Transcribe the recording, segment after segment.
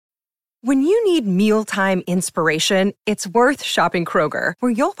When you need mealtime inspiration, it's worth shopping Kroger,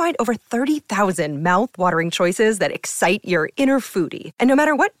 where you'll find over 30,000 mouth-watering choices that excite your inner foodie. And no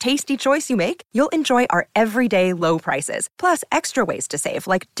matter what tasty choice you make, you'll enjoy our everyday low prices, plus extra ways to save,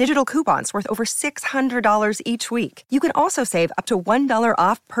 like digital coupons worth over $600 each week. You can also save up to $1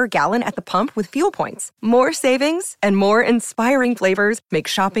 off per gallon at the pump with fuel points. More savings and more inspiring flavors make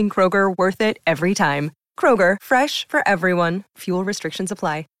shopping Kroger worth it every time. Kroger, fresh for everyone. Fuel restrictions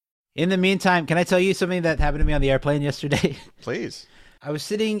apply. In the meantime, can I tell you something that happened to me on the airplane yesterday? Please. I was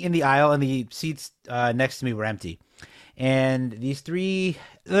sitting in the aisle and the seats next to me were empty. And these three,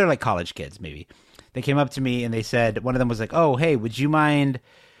 they're like college kids maybe. They came up to me and they said, one of them was like, oh, hey, would you mind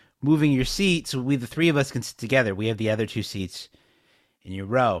moving your seat so the three of us can sit together? We have the other two seats in your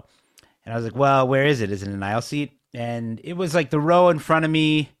row. And I was like, well, where is it? Is it an aisle seat? And it was like the row in front of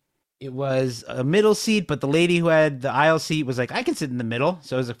me. It was a middle seat, but the lady who had the aisle seat was like, I can sit in the middle.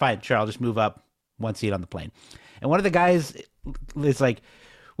 So I was like, fine, sure, I'll just move up one seat on the plane. And one of the guys is like,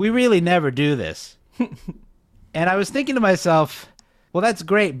 we really never do this. And I was thinking to myself, well, that's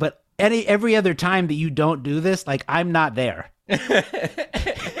great, but every other time that you don't do this, like, I'm not there.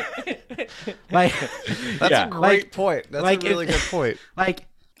 Like, that's a great point. That's a really good point. Like,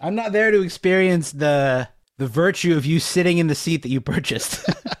 I'm not there to experience the virtue of you sitting in the seat that you purchased.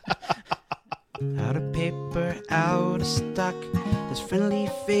 Out of paper, out of stock. There's friendly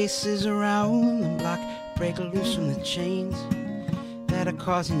faces around the block. Break loose from the chains that are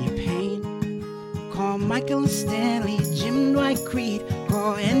causing you pain. Call Michael and Stanley, Jim, Dwight, Creed.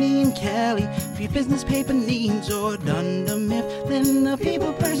 Call Andy and Kelly for your business paper needs. Or Dunder Mifflin, the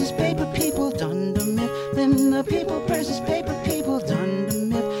people versus paper people. Dunder Mifflin, the people versus paper people. Dunder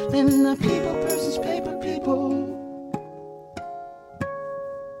Mifflin, the people versus paper people.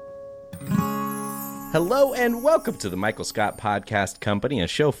 Hello and welcome to the Michael Scott Podcast Company, a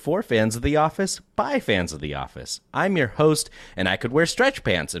show for fans of The Office by fans of The Office. I'm your host, and I could wear stretch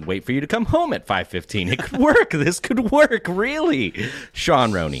pants and wait for you to come home at 5:15. It could work. This could work, really.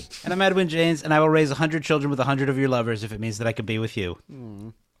 Sean Roney. And I'm Edwin James, and I will raise 100 children with 100 of your lovers if it means that I could be with you.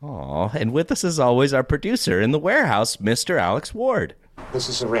 Aw, and with us as always, our producer in the warehouse, Mr. Alex Ward. This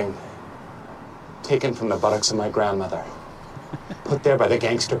is a ring taken from the buttocks of my grandmother. Put there by the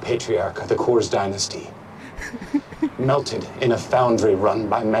gangster patriarch of the Coors dynasty. Melted in a foundry run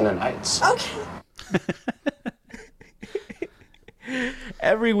by Mennonites. Okay.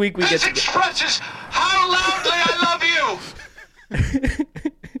 Every week we This get expresses how loudly I love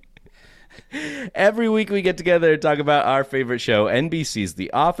you! Every week we get together and talk about our favorite show, NBC's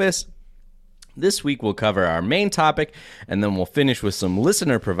The Office. This week we'll cover our main topic, and then we'll finish with some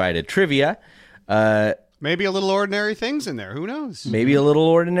listener-provided trivia. Maybe a little ordinary things in there. Who knows? Maybe a little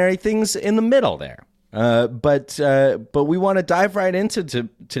ordinary things in the middle there. But we want to dive right into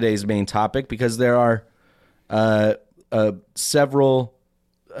today's main topic because there are several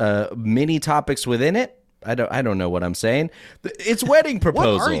mini topics within it. I don't know what I'm saying. It's wedding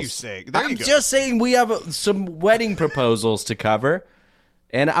proposals. What are you saying? There I'm you go. just saying we have some wedding proposals to cover,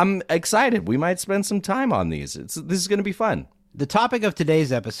 and I'm excited. We might spend some time on these. This is going to be fun. The topic of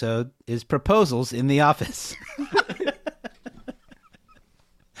today's episode is proposals in the office.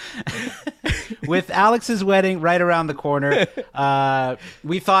 With Alex's wedding right around the corner,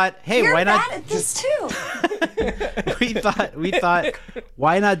 we thought, hey, You're why not? bad at this too. we thought,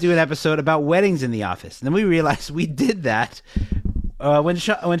 why not do an episode about weddings in the office? And then we realized we did that when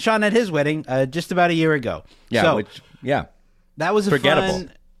Sean had his wedding just about a year ago. Yeah, so, that was a forgettable.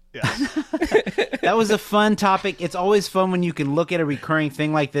 Fun, that was a fun topic. It's always fun when you can look at a recurring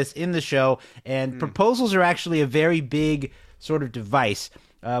thing like this in the show. And proposals are actually a very big sort of device.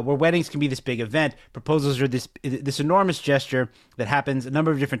 Where weddings can be this big event, proposals are this enormous gesture that happens a number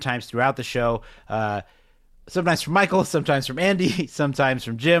of different times throughout the show. Sometimes from Michael, sometimes from Andy, sometimes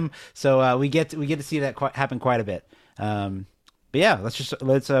from Jim. So we get to see that happen quite a bit. But yeah, let's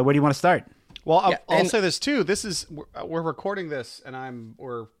where do you want to start? Well, I'll say this too. We're recording this, and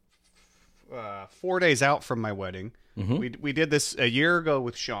we're 4 days out from my wedding. Mm-hmm. We did this a year ago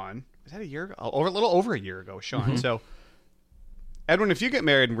with Sean. Is that a year ago? A little over a year ago with Sean. Mm-hmm. So, Edwin, if you get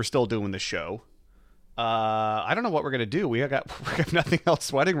married and we're still doing the show, I don't know what we're gonna do. We have nothing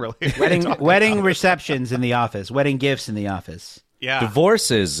else wedding related. Wedding receptions in the office. Wedding gifts in the office. Yeah,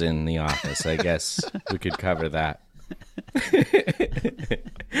 divorces in the office. I guess we could cover that.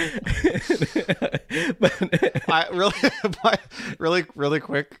 really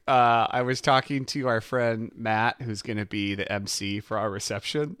quick. I was talking to our friend Matt, who's going to be the MC for our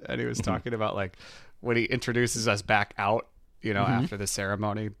reception, and he was talking about like when he introduces us back out, after the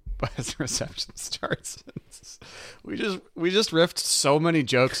ceremony as the reception starts. We just riffed so many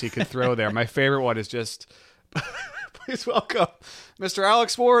jokes he could throw there. My favorite one is just, please welcome Mr.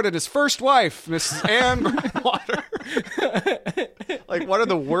 Alex Ward and his first wife, Mrs. Anne Groundwater. Like, what are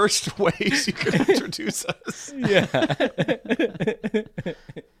the worst ways you could introduce us? Yeah.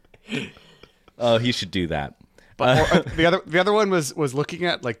 Oh, he should do that. But the other one was looking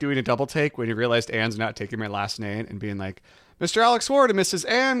at, like, doing a double take when he realized Anne's not taking my last name and being like, Mr. Alex Ward and Mrs.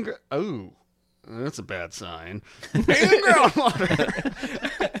 Anne. Oh, that's a bad sign. Anne Groundwater.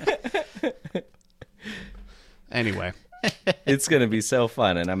 Anyway, It's going to be so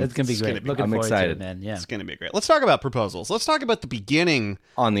fun, and It's gonna be great. Looking I'm forward excited. to it, man. Yeah. it's going to be great. Let's talk about proposals. Let's talk about the beginning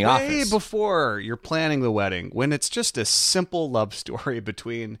On The way Office. before you're planning the wedding, when it's just a simple love story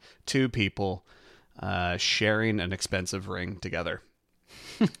between two people sharing an expensive ring together.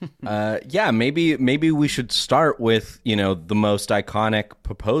 Yeah, maybe we should start with, the most iconic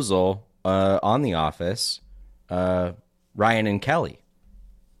proposal on The Office, Ryan and Kelly.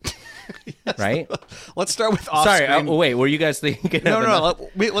 Right? Let's start with off-screen. Sorry, wait, were you guys thinking? No.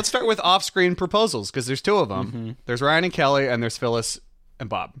 Let's start with off-screen proposals because there's two of them. Mm-hmm. There's Ryan and Kelly, and there's Phyllis and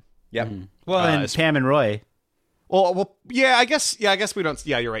Bob. Yep. Well, and Pam and Roy. Well, yeah, I guess we don't.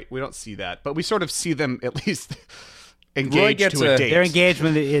 Yeah, you're right. We don't see that, but we sort of see them at least engaged gets to a date. Their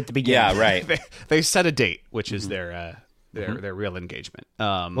engagement at the beginning. Yeah, right. They set a date, which is their real engagement.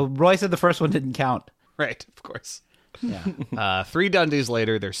 Well, Roy said the first one didn't count. Right, of course. Yeah. 3 Dundies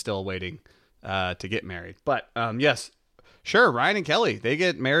later, they're still waiting to get married. But yes, sure, Ryan and Kelly, they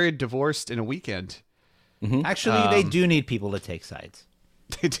get married, divorced in a weekend. Actually, they do need people to take sides.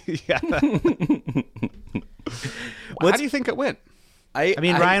 Yeah. How do you think it went? I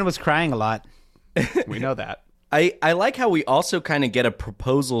mean, Ryan was crying a lot. We know that. I like how we also kind of get a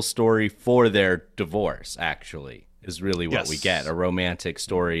proposal story for their divorce, actually, is really what we get. A romantic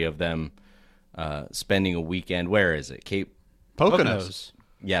story of them spending a weekend. Where is it? Cape Poconos.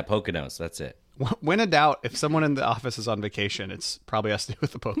 Yeah, Poconos. That's it. When in doubt, if someone in the office is on vacation, it's probably has to do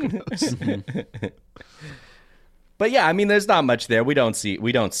with the Poconos. But yeah, I mean, there's not much there. We don't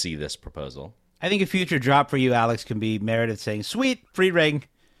see this proposal. I think a future drop for you, Alex, can be Meredith saying, "Sweet, free ring."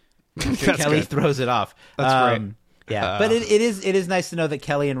 Kelly good. throws it off. That's great. Yeah, but it is nice to know that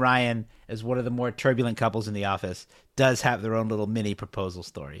Kelly and Ryan, as one of the more turbulent couples in the office, does have their own little mini proposal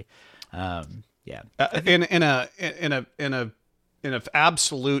story. Yeah, in an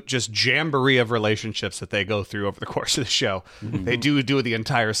absolute just jamboree of relationships that they go through over the course of the show, they do the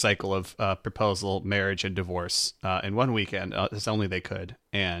entire cycle of proposal, marriage, and divorce in one weekend, as only they could.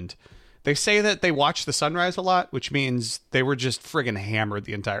 And they say that they watch the sunrise a lot, which means they were just friggin' hammered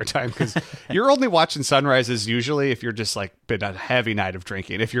the entire time, because you're only watching sunrises usually if you're just like been a heavy night of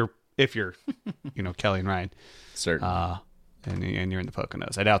drinking. If you're Kelly and Ryan, Certainly. and you're in the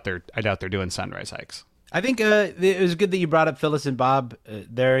Poconos. I doubt they're doing sunrise hikes. I think it was good that you brought up Phyllis and Bob,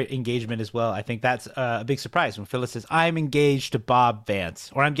 their engagement as well. I think that's a big surprise when Phyllis says, "I'm engaged to Bob Vance,"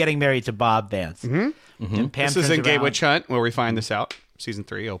 or "I'm getting married to Bob Vance." And Pam This is turns in Gay around- Witch Hunt where we find this out. Season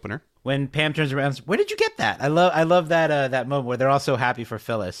 3 opener. When Pam turns around, and says, "Where did you get that?" I love that moment where they're all so happy for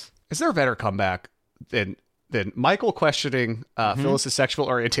Phyllis. Is there a better comeback than Michael questioning Phyllis's sexual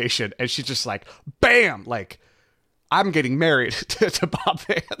orientation, and she's just like, bam, like, I'm getting married to Bob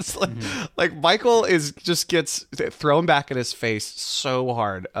Vance. Like Michael gets thrown back in his face so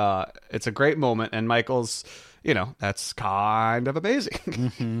hard. It's a great moment, and Michael's, that's kind of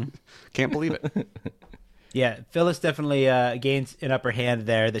amazing. Can't believe it. Yeah, Phyllis definitely gains an upper hand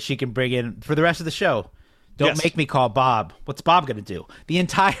there that she can bring in for the rest of the show. Don't make me call Bob. What's Bob going to do? The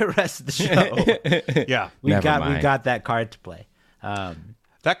entire rest of the show. Yeah, we've mind. got that card to play.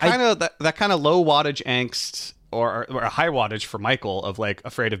 that kind of low wattage angst or a high wattage for Michael of like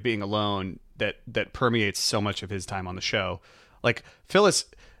afraid of being alone that permeates so much of his time on the show. Like Phyllis,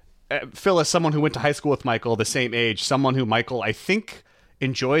 someone who went to high school with Michael, the same age, someone who Michael I think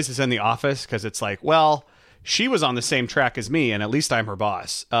enjoys is in the office because it's like, well, she was on the same track as me, and at least I'm her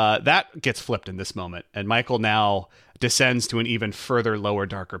boss. That gets flipped in this moment, and Michael now descends to an even further lower,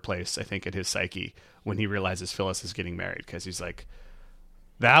 darker place, I think, in his psyche when he realizes Phyllis is getting married, because he's like,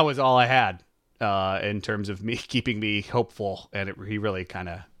 that was all I had in terms of me keeping me hopeful, and he really kind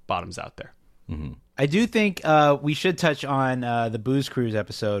of bottoms out there. I do think we should touch on the Booze Cruise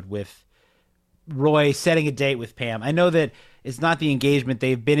episode with Roy setting a date with Pam. I know that it's not the engagement.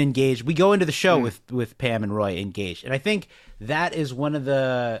 They've been engaged. We go into the show with Pam and Roy engaged. And I think that is one of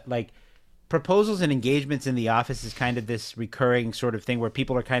the, proposals and engagements in the office is kind of this recurring sort of thing where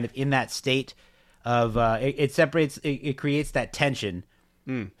people are kind of in that state of, it creates that tension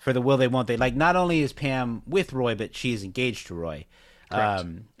for the will they, won't they. Like, not only is Pam with Roy, but she's engaged to Roy.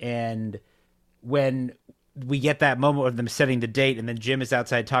 And when we get that moment of them setting the date, and then Jim is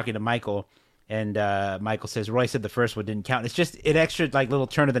outside talking to Michael, and Michael says, Roy said the first one didn't count. It's just an extra little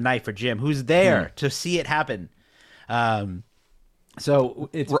turn of the knife for Jim, who's there to see it happen. So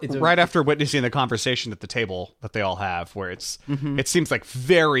it's right after witnessing the conversation at the table that they all have, where it seems like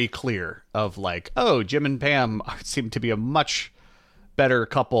very clear of Jim and Pam seem to be a much better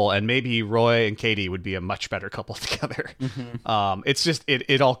couple, and maybe Roy and Katie would be a much better couple together. It's just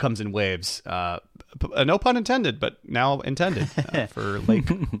it all comes in waves. No pun intended, but now intended for Lake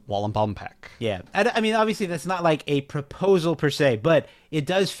Wallenbaumpak. Yeah, I mean, obviously that's not like a proposal per se, but it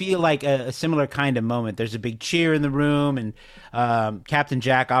does feel like a similar kind of moment. There's a big cheer in the room, and Captain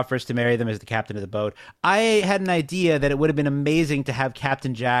Jack offers to marry them as the captain of the boat. I had an idea that it would have been amazing to have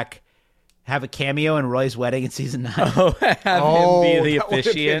Captain Jack have a cameo in Roy's wedding in season 9. Have him be the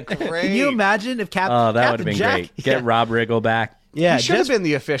officiant. Can you imagine if Captain? Oh, that Captain would have been Jack, great. Get Rob Riggle back. Yeah, he should have been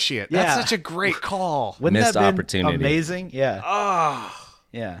the officiant. That's Yeah. such a great call. Wouldn't Missed that been opportunity. amazing? Yeah. Oh,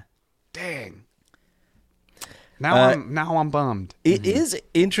 Yeah. dang. Now I'm bummed. It is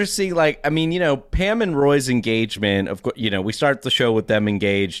interesting. Pam and Roy's engagement, of course, we start the show with them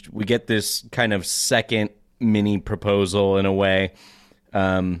engaged. We get this kind of second mini proposal in a way,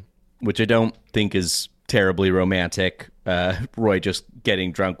 which I don't think is terribly romantic. Roy just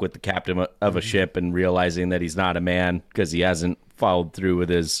getting drunk with the captain of a ship and realizing that he's not a man because he hasn't followed through with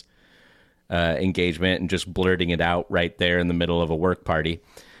his engagement, and just blurting it out right there in the middle of a work party.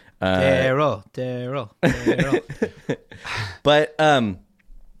 Daryl. But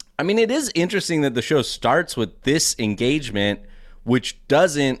it is interesting that the show starts with this engagement, which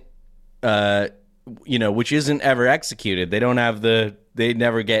doesn't, which isn't ever executed. They don't have they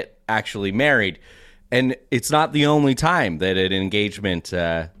never get actually married, and it's not the only time that an engagement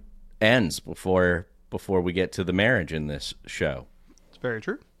ends before we get to the marriage in this show. It's very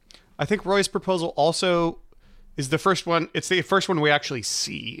true. I think Roy's proposal also is the first one. It's the first one we actually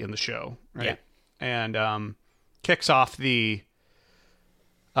see in the show, right? Yeah. And kicks off the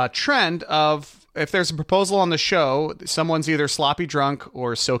trend of, if there's a proposal on the show, someone's either sloppy drunk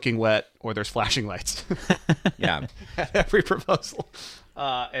or soaking wet, or there's flashing lights. Yeah. At every proposal.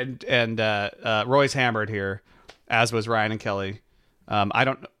 And Roy's hammered here, as was Ryan and Kelly.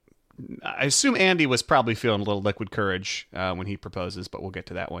 I assume Andy was probably feeling a little liquid courage when he proposes, but we'll get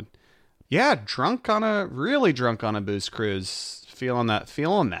to that one. Yeah, really drunk on a booze cruise. Feeling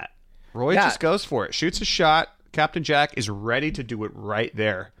that. Roy just goes for it. Shoots a shot. Captain Jack is ready to do it right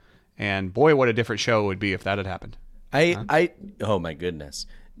there. And boy, what a different show it would be if that had happened. Oh my goodness.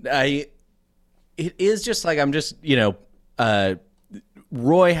 It is just I'm just,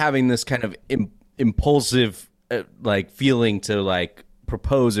 Roy having this kind of impulsive, feeling to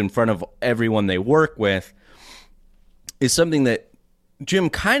propose in front of everyone they work with is something that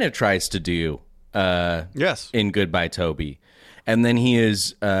Jim kind of tries to do Yes. in Goodbye Toby. And then he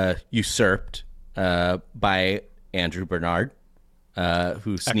is usurped by Andrew Bernard,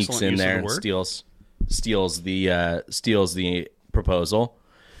 who sneaks Excellent in use of there the and word. steals the proposal.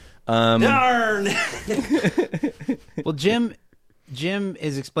 Darn! Well, Jim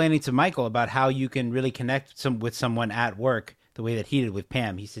is explaining to Michael about how you can really connect with someone at work the way that he did with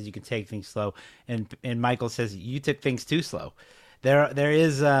Pam. He says you can take things slow, and Michael says you took things too slow. There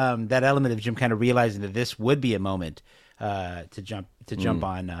is that element of Jim kind of realizing that this would be a moment to jump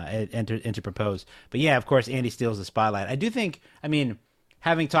on and to propose. But yeah, of course, Andy steals the spotlight. I do think,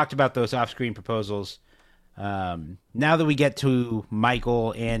 having talked about those off-screen proposals, now that we get to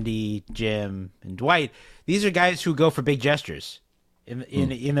Michael, Andy, Jim, and Dwight, these are guys who go for big gestures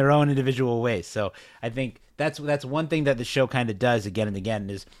in their own individual ways. So I think that's one thing that the show kind of does again and again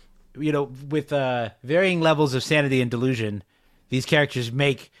is, with varying levels of sanity and delusion, these characters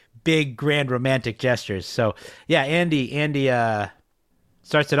make big, grand, romantic gestures. So yeah, Andy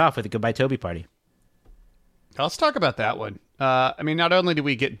starts it off with a Goodbye Toby party. Let's talk about that one. Not only do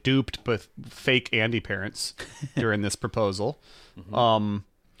we get duped with fake Andy parents during this proposal,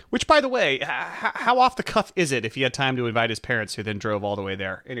 which, by the way, how off the cuff is it if he had time to invite his parents who then drove all the way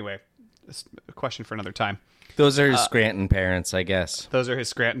there? Anyway, that's a question for another time. Those are his Scranton parents, I guess. Those are his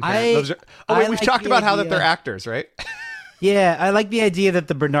Scranton parents. We've talked about how that they're actors, right? Yeah, I like the idea that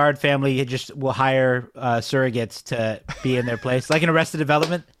the Bernard family just will hire surrogates to be in their place, like in Arrested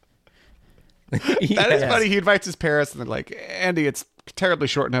Development. That is funny. He invites his parents, and they're like, "Andy, it's terribly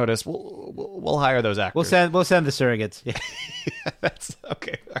short notice. We'll hire those actors. We'll send the surrogates." Yeah. That's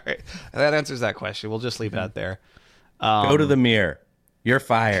okay. All right, that answers that question. We'll just leave it out there. Go to the mirror. You're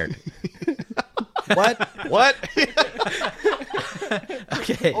fired. What? What?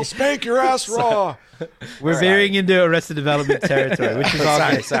 Okay, I'll spank your ass raw. we're veering into Arrested Development territory, which is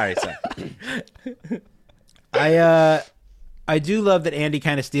all good. sorry. I do love that Andy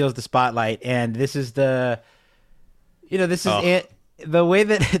kind of steals the spotlight, and this is the way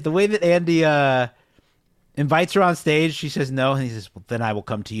that Andy invites her on stage. She says no, and he says, "Well, then I will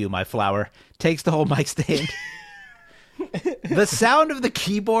come to you, my flower." Takes the whole mic stand. The sound of the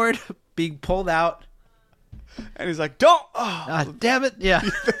keyboard being pulled out. And he's like, "Don't!" Ah, damn it! Yeah.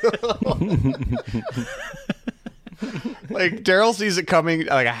 Like Daryl sees it coming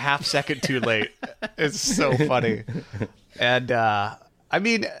like a half second too late. It's so funny. And I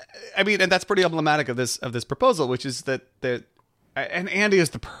mean, and that's pretty emblematic of this proposal, which is that and Andy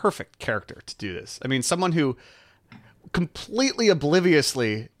is the perfect character to do this. I mean, someone who completely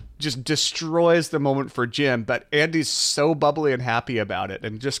obliviously just destroys the moment for Jim, but Andy's so bubbly and happy about it,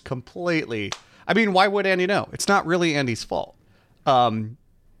 and just completely. I mean, why would Andy know? It's not really Andy's fault.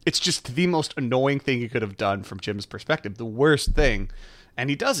 It's just the most annoying thing he could have done from Jim's perspective, the worst thing, and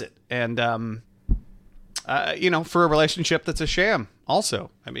he does it. And for a relationship that's a sham,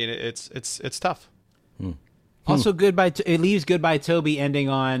 also, I mean, it's tough. Also, it leaves Goodbye Toby ending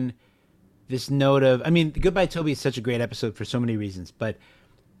on this note of, I mean, Goodbye Toby is such a great episode for so many reasons, but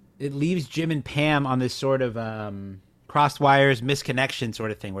it leaves Jim and Pam on this sort of crossed wires, misconnection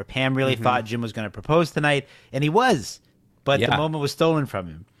sort of thing, where Pam really thought Jim was going to propose tonight, and he was, but the moment was stolen from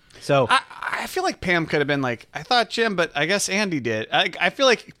him. So I feel like Pam could have been like, I thought Jim, but I guess Andy did. I feel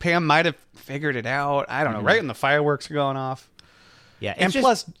like Pam might have figured it out. I don't know, right when the fireworks are going off. Yeah, and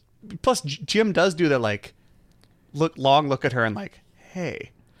plus Jim does do the like look at her and like,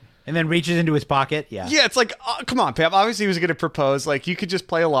 hey. And then reaches into his pocket. Yeah. Yeah, it's like, oh, come on, Pam. Obviously, he was going to propose. Like, you could just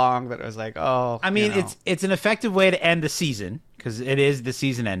play along. But it was like, oh. I mean, it's an effective way to end the season because it is the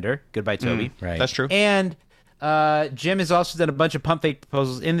season ender. Goodbye, Toby. Right. That's true. And Jim has also done a bunch of pump fake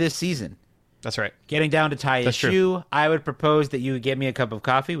proposals in this season. That's right. Getting down to tie his shoe. I would propose that you would get me a cup of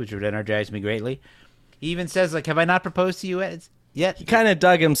coffee, which would energize me greatly. He even says, like, have I not proposed to you yet? He kind of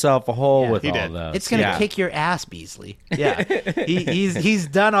dug himself a hole with all did. those. It's going to kick your ass, Beasley. Yeah. He's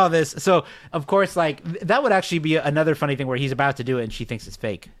done all this. So, of course, like, that would actually be another funny thing where he's about to do it and she thinks it's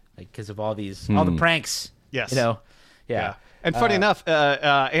fake. Like, because of all the pranks. Yes. You know? Yeah. And funny enough,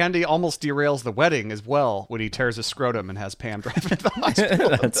 Andy almost derails the wedding as well when he tears his scrotum and has Pam drive to the hospital.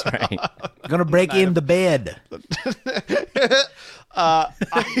 That's right. Going to break in the bed. By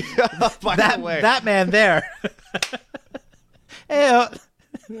the way, that man there. Hey,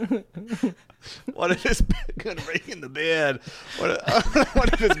 one of his going to break in the bed. One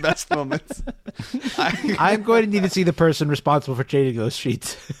of his best moments. I'm going to need to see the person responsible for changing those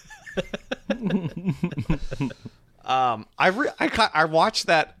sheets. I watched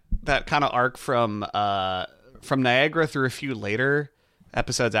that kind of arc from Niagara through a few later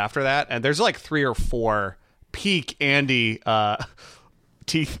episodes after that, and there's like 3 or 4 peak Andy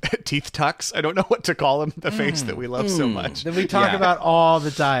teeth tucks. I don't know what to call them. The face that we love so much That we talk about all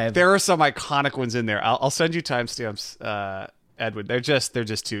the time. There are some iconic ones in there. I'll send you timestamps, Edwin.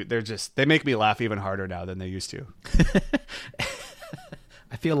 They make me laugh even harder now than they used to.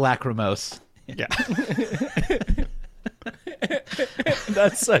 I feel lachrymose. Yeah.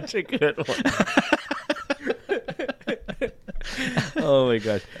 That's such a good one. Oh my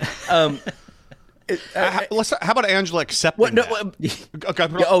gosh. How about Angela accepting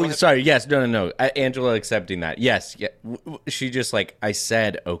that? Sorry. Yes. No. Angela accepting that. Yes. Yeah. She just like, I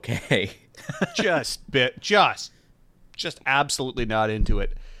said, okay. just absolutely not into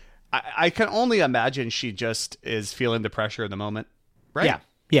it. I can only imagine she just is feeling the pressure in the moment, right?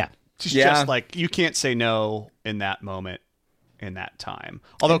 Yeah. She's just like, you can't say no in that moment, in that time.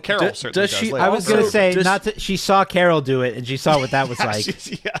 Although Carol certainly does. I was going to say, she saw Carol do it, and she saw what that was like.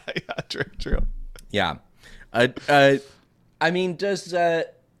 True. Yeah. I mean, does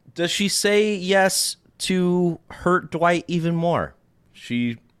she say yes to hurt Dwight even more?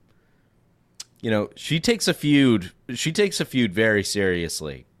 She takes a feud. She takes a feud very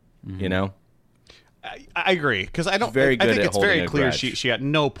seriously. You know. I agree because I think it's very clear she at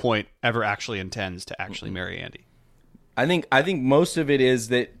no point ever actually intends to actually marry Andy. I think most of it is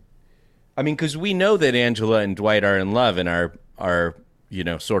that, I mean, because we know that Angela and Dwight are in love and are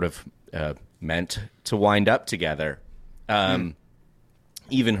sort of meant to wind up together.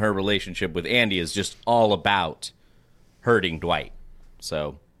 Even her relationship with Andy is just all about hurting Dwight.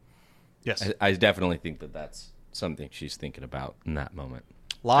 So, yes, I definitely think that that's something she's thinking about in that moment.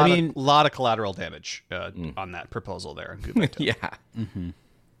 Lot of collateral damage on that proposal there. Yeah. Mm-hmm.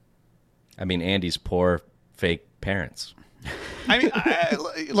 I mean, Andy's poor fake parents. I mean,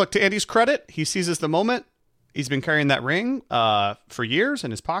 look, to Andy's credit, he seizes the moment. He's been carrying that ring for years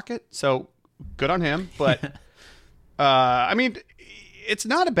in his pocket, so good on him. But I mean, it's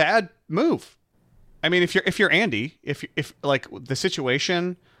not a bad move. I mean, if you're Andy, if like the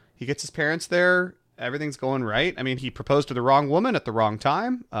situation, he gets his parents there, everything's going right. I mean, he proposed to the wrong woman at the wrong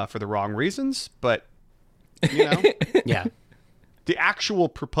time for the wrong reasons, but you know, Yeah. the actual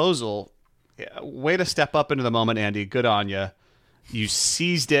proposal, way to step up into the moment, Andy. Good on you. You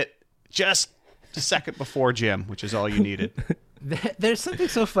seized it just a second before Jim, which is all you needed. There's something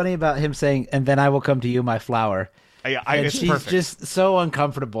so funny about him saying, "And then I will come to you, my flower." And It's she's perfect. just so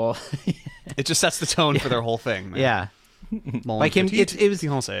uncomfortable. It just sets the tone for their whole thing, man. Yeah. Mon Like him, petit it was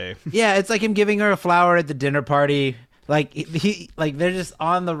fiancé. Yeah, it's like him giving her a flower at the dinner party. Like like they're just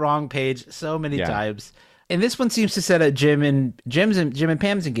on the wrong page so many Yeah. times. And this one seems to set up Jim and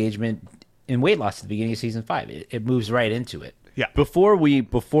Pam's engagement in weight loss at the beginning of season 5. It moves right into it. Yeah. Before we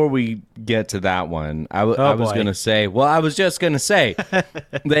get to that one, I was boy. going to say, well, I was just going to say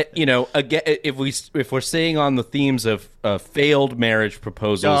that, you know, again, if we're staying on the themes of failed marriage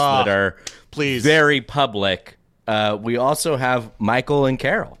proposals that are please. very public, we also have Michael and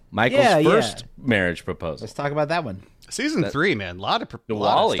Carol. Michael's first marriage proposal. Let's talk about that one. Season 3, man. A lot of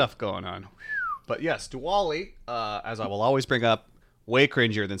Diwali. stuff going on. But yes, Diwali, as I will always bring up, way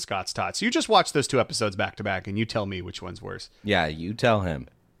cringier than Scott's Tots. You just watch those 2 episodes back to back and you tell me which one's worse. Yeah, you tell him.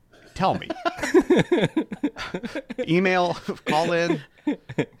 Tell me. Email, call in,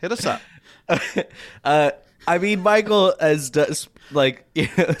 hit us up. I mean, Michael does, like, you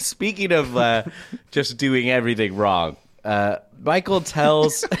know, speaking of just doing everything wrong, Michael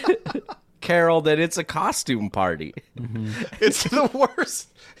tells Carol that it's a costume party. It's the worst.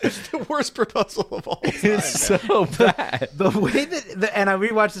 It's the worst proposal of all time. It's so bad. The way that and I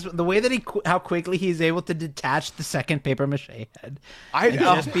rewatched this, the way that how quickly he's able to detach the second paper mache head, and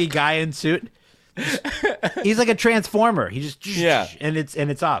just be guy in suit. He's like a transformer. He just and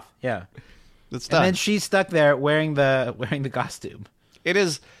it's off. Yeah, It's and done. then she's stuck there wearing the costume. It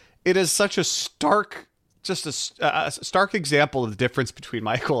is such a stark, just a stark example of the difference between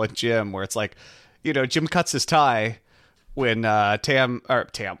Michael and Jim, where it's like, you know, Jim cuts his tie when when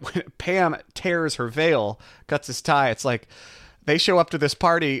Pam tears her veil, cuts his tie. It's like they show up to this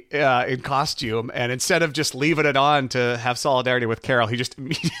party in costume, and instead of just leaving it on to have solidarity with Carol, he just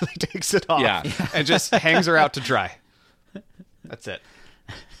immediately takes it off and just hangs her out to dry. That's it.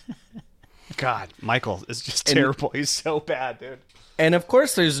 God, Michael is just terrible. He's so bad, dude. And of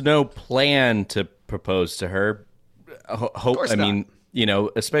course, there's no plan to propose to her. course I not. mean, you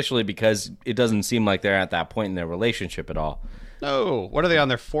know, especially because it doesn't seem like they're at that point in their relationship at all. No. What are they on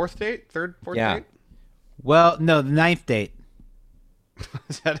their fourth date? Fourth Yeah. date? Well, no, the 9th date.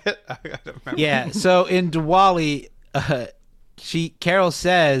 Is that it? I don't remember. Yeah. So in Diwali, Carol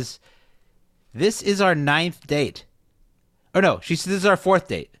says, "This is our 9th date." Or no, she says this is our 4th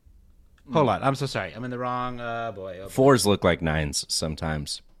date. Hold on, I'm so sorry. I'm in the wrong. Boy. 4s look like 9s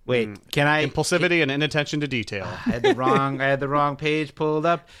sometimes. Wait, can I? Impulsivity and inattention to detail. I had the wrong page pulled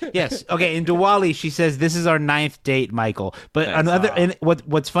up. Yes. Okay. In Diwali, she says this is our 9th date, Michael. But and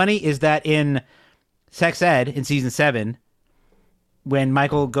what's funny is that in Sex Ed in season 7, when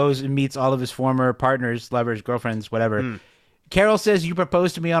Michael goes and meets all of his former partners, lovers, girlfriends, whatever, Carol says you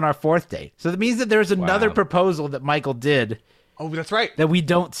proposed to me on our 4th date. So that means that there's another proposal that Michael did Oh, that's right. that we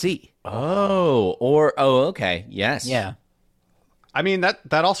don't see. Okay. Yes. Yeah. I mean, that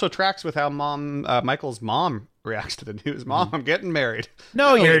also tracks with how Michael's mom reacts to the news. Mom, I'm getting married.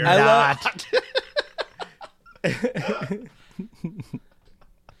 No, you're I not.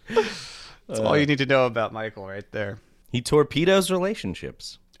 That's all you need to know about Michael right there. He torpedoes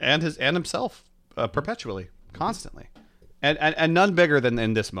relationships. And himself perpetually, constantly. And none bigger than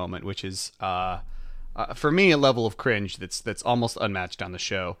in this moment, which is for me a level of cringe that's almost unmatched on the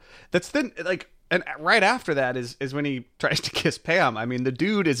show. That's then like, and right after that is when he tries to kiss Pam. I mean, the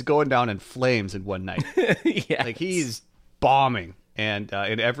dude is going down in flames in one night. Yeah. Like he's bombing and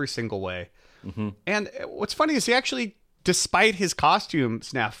in every single way. Mm-hmm. And what's funny is he actually, despite his costume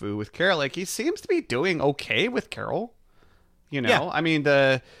snafu with Carol, like he seems to be doing okay with Carol. You know, Yeah. I mean,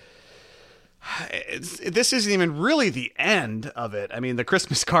 this isn't even really the end of it. I mean, the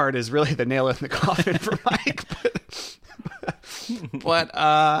Christmas card is really the nail in the coffin for Mike.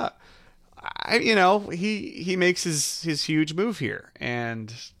 But he makes his huge move here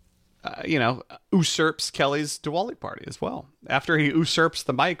and, usurps Kelly's Diwali party as well. After he usurps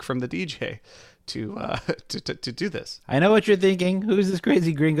the mic from the DJ to do this. I know what you're thinking. Who's this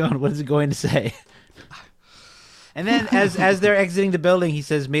crazy gringo and what is it going to say? And then as they're exiting the building, he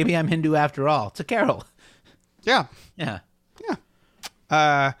says, "Maybe I'm Hindu after all," to Carol. Yeah. Yeah.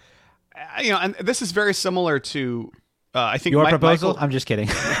 And this is very similar to, I think Your proposal? Michael, I'm just kidding.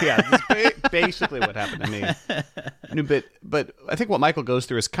 yeah, that's basically what happened to me. But I think what Michael goes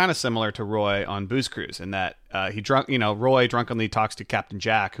through is kind of similar to Roy on Booze Cruise in that Roy drunkenly talks to Captain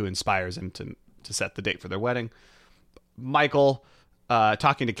Jack, who inspires him to set the date for their wedding. Michael,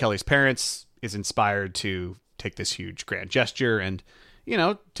 talking to Kelly's parents, is inspired to take this huge grand gesture and,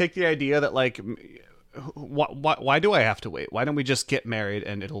 take the idea that, like, why do I have to wait? Why don't we just get married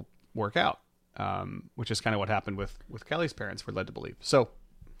and it'll work out? Which is kind of what happened with Kelly's parents, we're led to believe. So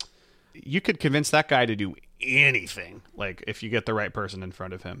you could convince that guy to do anything, like if you get the right person in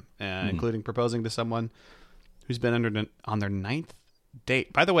front of him, including proposing to someone who's been on their 9th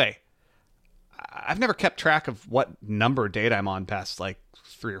date. By the way, I've never kept track of what number date I'm on past like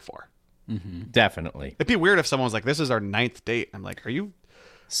 3 or 4. Mm-hmm. Definitely. It'd be weird if someone was like, this is our 9th date. I'm like, are you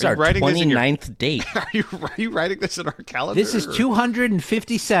writing 29th date. Are you writing this in our calendar? This is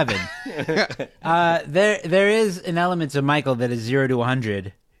 257. There is an element of Michael that is 0 to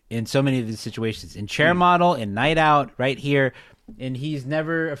 100 in so many of these situations. In Chair Model, in Night Out, right here. And he's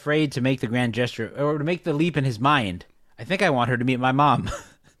never afraid to make the grand gesture or to make the leap in his mind. I think I want her to meet my mom.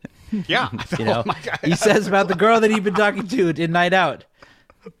 Yeah. Oh my God. He says about the girl that he'd been talking to in Night Out.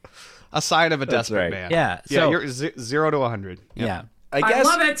 A sign of a desperate man. Yeah. So, you're 0 to 100. Yep. Yeah. I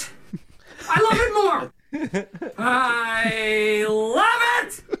love it. I love it more. I love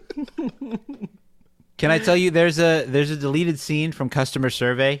it. Can I tell you there's a deleted scene from Customer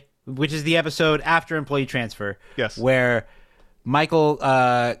Survey, which is the episode after Employee Transfer. Yes. Where Michael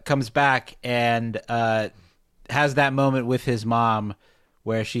comes back and has that moment with his mom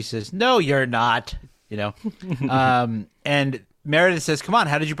where she says, "No, you're not," and Meredith says, "Come on,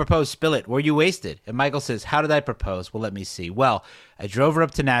 how did you propose? Spill it. Were you wasted?" And Michael says, "How did I propose? Well, let me see. Well, I drove her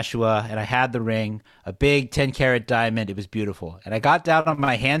up to Nashua, and I had the ring, a big 10-carat diamond. It was beautiful. And I got down on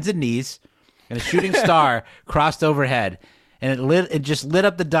my hands and knees, and a shooting star crossed overhead, and it just lit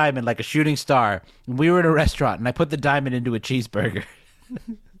up the diamond like a shooting star. And we were at a restaurant, and I put the diamond into a cheeseburger."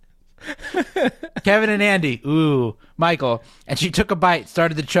 Kevin and Andy, ooh, Michael, and she took a bite,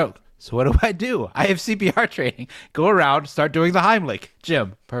 started to choke. "So what do? I have CPR training. Go around, start doing the Heimlich."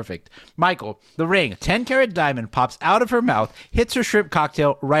 Jim, perfect. Michael, the ring, 10-carat diamond pops out of her mouth, hits her shrimp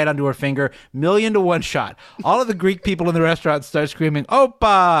cocktail right onto her finger, 1,000,000 to 1 shot. All of the Greek people in the restaurant start screaming,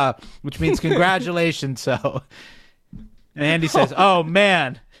 "Opa!" which means congratulations. So, and Andy says, "Oh,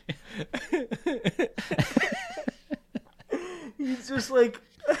 man." He's just like...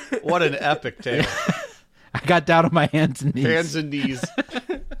 What an epic tale. I got down on my hands and knees. Hands and knees.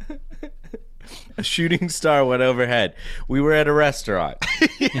 A shooting star went overhead. We were at a restaurant.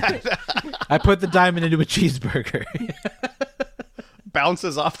 I put the diamond into a cheeseburger.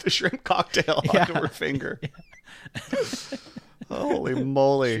 Bounces off the shrimp cocktail onto her finger. Yeah. Holy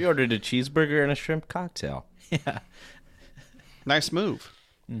moly. She ordered a cheeseburger and a shrimp cocktail. Yeah. Nice move.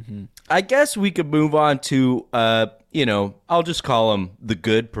 Mm-hmm. I guess we could move on to, I'll just call them the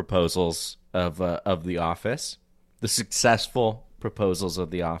good proposals of The Office, the successful proposals of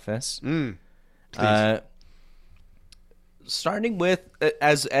The Office. Starting with,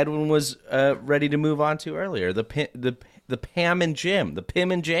 as Edwin was ready to move on to earlier, the Pam and Jim, the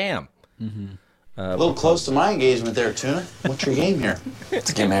Pim and Jam. Mm-hmm. A little close to my engagement there, Tuna. What's your game here?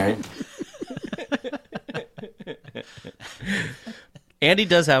 To get married. Andy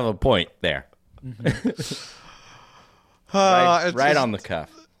does have a point there. Right on the cuff.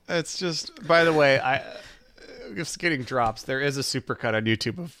 It's just, by the way, just getting drops. There is a supercut on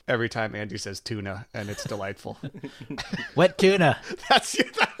YouTube of every time Andy says tuna, and it's delightful. Wet tuna. I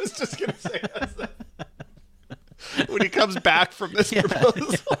was just going to say that. When he comes back from this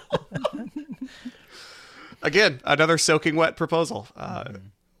proposal. Again, another soaking wet proposal.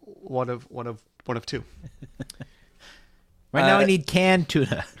 One of 2. Right now I need canned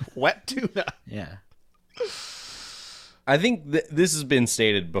tuna. Wet tuna. Yeah. I think this has been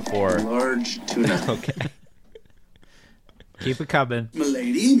stated before. Large tuna. Okay. Keep it coming.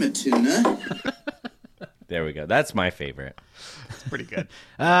 M'lady, my tuna. There we go. That's my favorite. It's pretty good.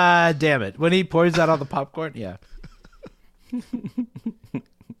 Damn it. When he pours out all the popcorn, yeah.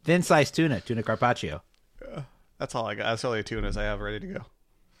 Thin sliced tuna carpaccio. That's all I got. That's all the tunas I have ready to go.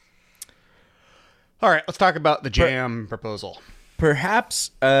 All right, let's talk about the jam proposal.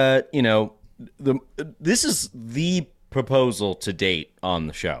 Perhaps, this is the proposal to date on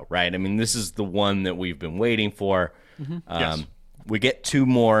the show, right? I mean, this is the one that we've been waiting for. Mm-hmm. Yes. We get 2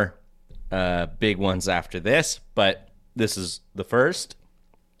 more big ones after this, but this is the first.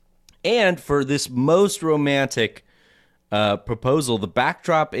 And for this most romantic proposal, the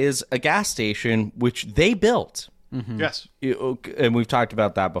backdrop is a gas station, which they built. Yes. And we've talked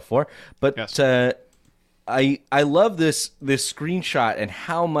about that before. But Yes. I love this screenshot and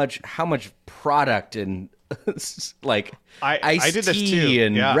how much product and like I iced did this tea too.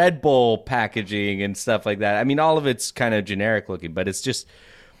 and Yeah. Red Bull packaging and stuff like that. I mean, all of it's kind of generic looking, but it's just,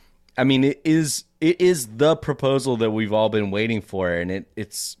 I mean, it is the proposal that we've all been waiting for, and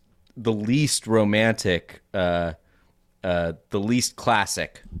it's the least romantic, the least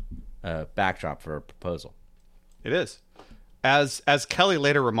classic backdrop for a proposal. It is. As Kelly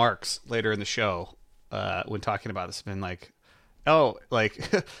later remarks later in the show, when talking about this, been like, oh, like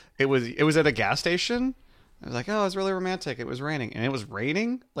it was at a gas station. I was like, oh, it was really romantic. It was raining, and it was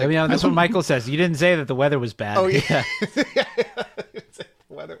raining. Like, I mean, that's what Michael says. You didn't say that the weather was bad. Oh yeah, the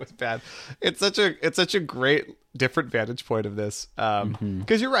weather was bad. It's such a great different vantage point of this.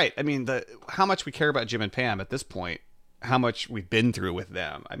 Because you're right. I mean, how much we care about Jim and Pam at this point, how much we've been through with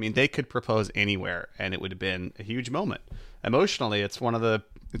them. I mean, they could propose anywhere, and it would have been a huge moment. Emotionally, it's one of the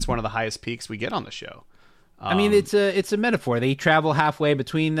highest peaks we get on the show. I mean, it's a metaphor. They travel halfway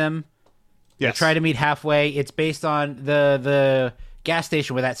between them. Yes. They try to meet halfway. It's based on the gas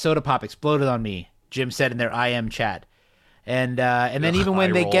station where that soda pop exploded on me, Jim said in their IM chat. And then even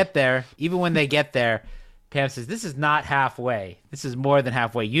when they get there, Pam says, "This is not halfway. This is more than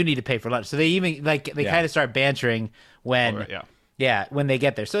halfway. You need to pay for lunch." So they even kind of start bantering when when they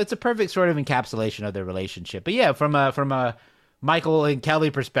get there. So it's a perfect sort of encapsulation of their relationship. But yeah, from a Michael and Kelly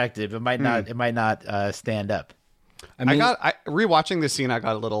perspective, it might not stand up. I mean, rewatching this scene, I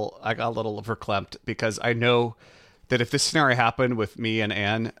got a little verklempt because I know that if this scenario happened with me and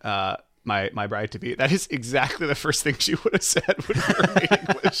Anne, my bride to be, that is exactly the first thing she would have said when we were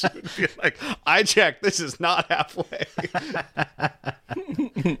meeting. She would be like, "I checked. This is not halfway."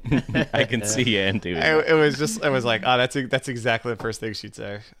 I can see Anne doing that. I was like, oh, that's exactly the first thing she'd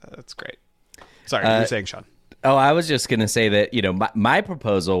say. That's great. Sorry, you were saying, Sean. Oh, I was just going to say that, my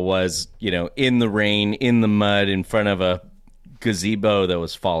proposal was, in the rain, in the mud, in front of a gazebo that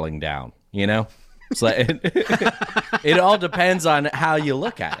was falling down, It's like, it all depends on how you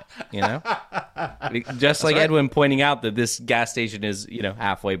look at it, Just like Edwin pointing out that this gas station is,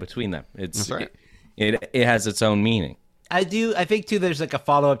 halfway between them. That's right. It has its own meaning. I think, too, there's like a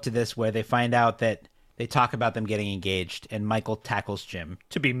follow-up to this where they find out that they talk about them getting engaged, and Michael tackles Jim.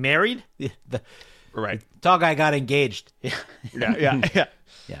 To be married? Right. Tall guy got engaged. Yeah.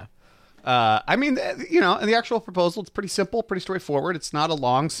 I mean, in the actual proposal, it's pretty simple, pretty straightforward. It's not a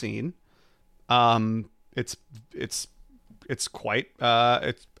long scene. It's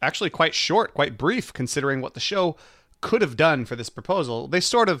actually quite short, quite brief, considering what the show could have done for this proposal. They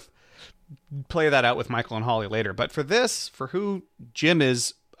sort of play that out with Michael and Holly later, but for who Jim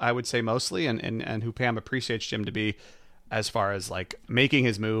is, I would say mostly, and who Pam appreciates Jim to be, as far as like making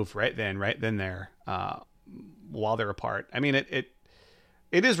his move right then there, while they're apart. I mean, it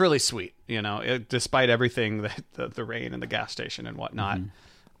is really sweet, despite everything that the rain and the gas station and whatnot.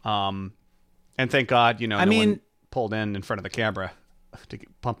 Mm-hmm. And thank God, no one pulled in front of the camera to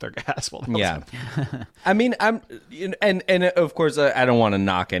pump their gas while they I mean, and of course, I don't want to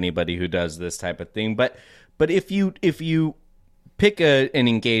knock anybody who does this type of thing, but if you pick an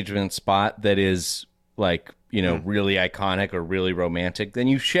engagement spot that is like, really iconic or really romantic, then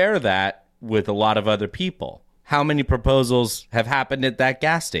you share that with a lot of other people. How many proposals have happened at that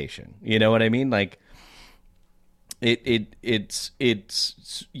gas station? You know what I mean? Like, it's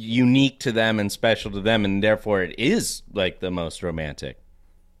unique to them and special to them, and therefore it is like the most romantic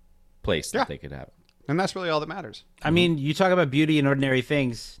place that they could have. And that's really all that matters. I mean, you talk about beauty in ordinary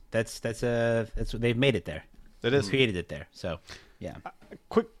things. That's what they've made it there. It is. They created it there. So, yeah.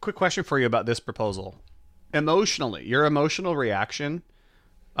 Quick question for you about this proposal. Emotionally, your emotional reaction.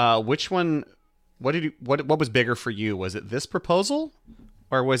 Which one? What was bigger for you? Was it this proposal,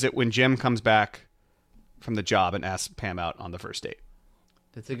 or was it when Jim comes back from the job and asks Pam out on the first date?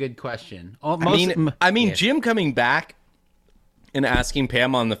 That's a good question. Jim coming back and asking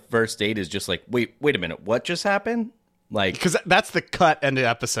Pam on the first date is just like, wait a minute, what just happened? Like, because that's the cut end of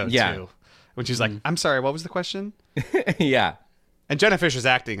episode too, when she's like, "I'm sorry, what was the question?" Yeah, and Jenna Fisher's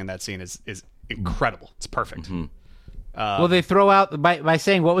acting in that scene is incredible. It's perfect. Mm-hmm. Well, they throw out by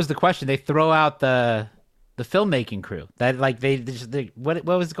saying what was the question. They throw out the filmmaking crew that like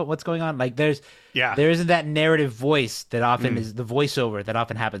what's going on. Like there isn't that narrative voice that often is the voiceover that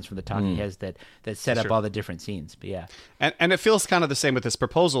often happens from the talking heads that set up all the different scenes. But yeah, and it feels kind of the same with this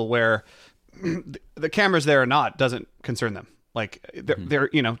proposal where the cameras there or not doesn't concern them. Like they're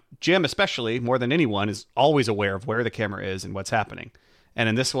Jim especially more than anyone is always aware of where the camera is and what's happening. And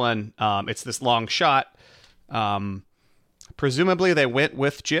in this one, it's this long shot. Presumably they went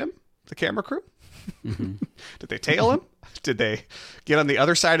with Jim, the camera crew. Did they tail him? Did they get on the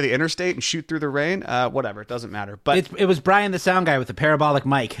other side of the interstate and shoot through the rain? Whatever, it doesn't matter. But It was Brian the sound guy with the parabolic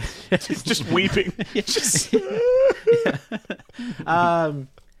mic. just weeping. Just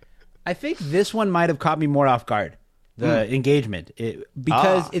I think this one might have caught me more off guard, the engagement,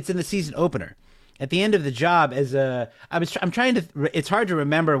 because it's in the season opener. At the end of the job, I'm trying to. It's hard to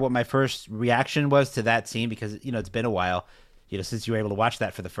remember what my first reaction was to that scene because it's been a while, since you were able to watch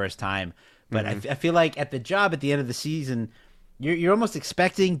that for the first time. But I feel like at the job at the end of the season, you're almost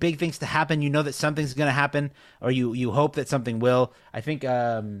expecting big things to happen. You know that something's going to happen, or you hope that something will. I think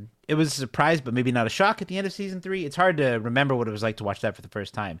it was a surprise, but maybe not a shock at the end of season 3. It's hard to remember what it was like to watch that for the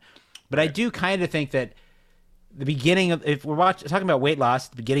first time. But I do kind of think that the beginning of, if we're talking about weight loss,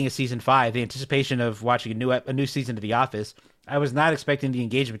 the beginning of season 5, the anticipation of watching a new season of The Office, I was not expecting the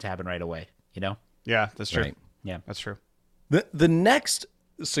engagement to happen right away. Yeah, that's true. Right. Yeah, that's true. The next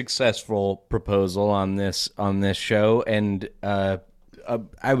successful proposal on this show, and I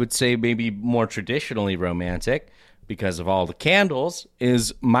would say maybe more traditionally romantic because of all the candles,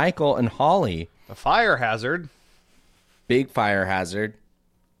 is Michael and Holly. The fire hazard. Big fire hazard.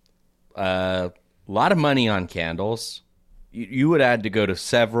 A lot of money on candles. You would have had to go to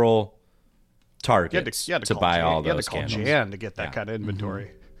several Targets to buy all those candles. You had to call Jan to get that kind of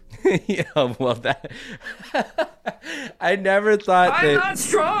inventory. Yeah, well, that I never thought I'm not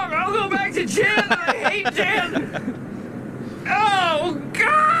strong. I'll go back to Jan. I hate Jan. Oh,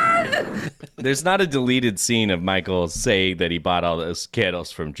 God! There's not a deleted scene of Michael saying that he bought all those candles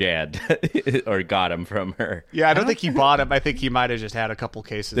from Jan or got them from her. Yeah, I don't think he bought them. I think he might have just had a couple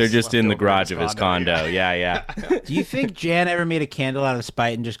cases. They're just in the garage of his condo. Yeah. Do you think Jan ever made a candle out of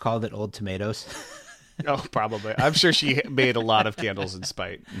spite and just called it Old Tomatoes? Oh, probably. I'm sure she made a lot of candles in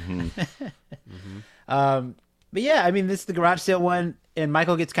spite. But yeah, I mean, this is the garage sale one, and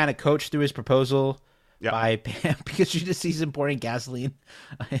Michael gets kind of coached through his proposal by Pam because she just sees him pouring gasoline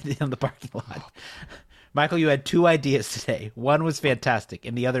in the parking lot. Michael, you had 2 ideas today. One was fantastic,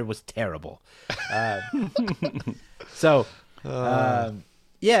 and the other was terrible. They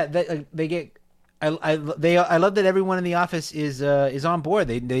get. I love that everyone in the office is on board.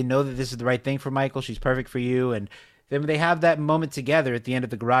 They know that this is the right thing for Michael. She's perfect for you, and then they have that moment together at the end of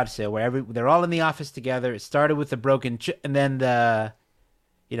the garage sale where they're all in the office together. It started with the broken, and then the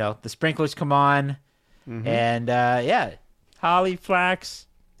sprinklers come on, and Holly Flax.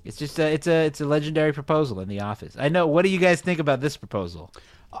 It's just it's a legendary proposal in the office. I know. What do you guys think about this proposal?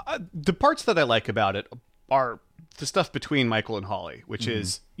 The parts that I like about it are the stuff between Michael and Holly, which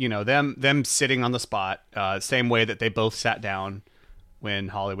is them sitting on the spot, same way that they both sat down when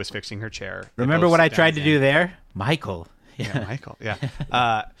Holly was fixing her chair. Remember what I tried to do there, Michael? Yeah, Michael. Yeah,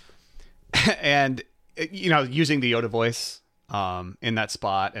 and using the Yoda voice in that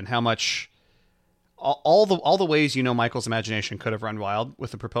spot, and how much all the ways Michael's imagination could have run wild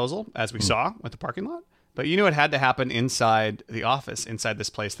with the proposal, as we saw with the parking lot. But it had to happen inside the office, inside this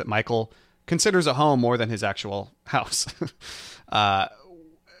place that Michael considers a home more than his actual house.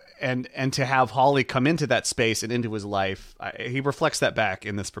 And to have Holly come into that space and into his life, he reflects that back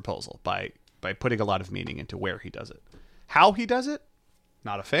in this proposal by putting a lot of meaning into where he does it. How he does it,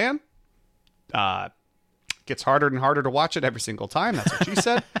 not a fan. Gets harder and harder to watch it every single time. That's what she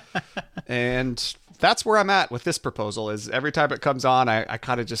said. And that's where I'm at with this proposal, is every time it comes on, I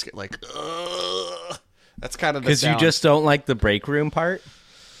kind of just get like, ugh. That's kind of the because you just don't like the break room part.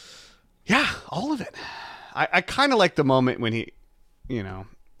 Yeah, all of it. I kind of like the moment when he,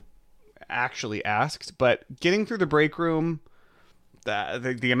 actually asked, but getting through the break room,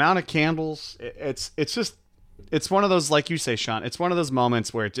 the amount of candles, it's one of those, like you say, Sean, it's one of those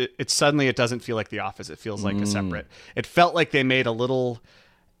moments where it suddenly it doesn't feel like The Office. It feels like a separate. It felt like they made a little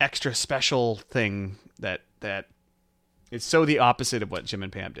extra special thing that it's so the opposite of what Jim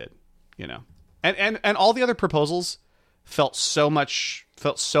and Pam did, And all the other proposals felt so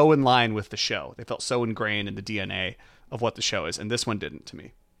in line with the show. They felt so ingrained in the DNA of what the show is, and this one didn't to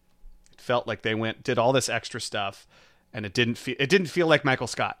me. It felt like they did all this extra stuff, and it didn't feel like Michael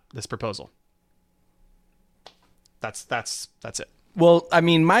Scott, this proposal. That's it. Well, I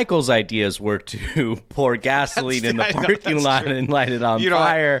mean, Michael's ideas were to pour gasoline in the parking lot and light it on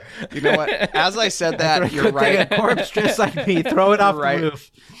fire. You know what? As I said that, you're right. Take a corpse just like me, throw it off the roof.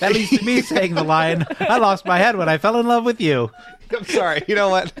 That leads to me saying the line, "I lost my head when I fell in love with you." I'm sorry. You know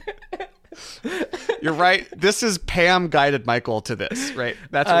what? You're right. This is Pam guided Michael to this, right?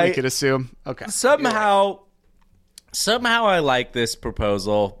 That's what we could assume. Okay. Somehow I like this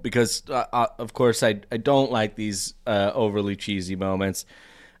proposal because, of course, I don't like these overly cheesy moments.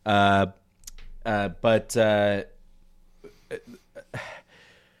 But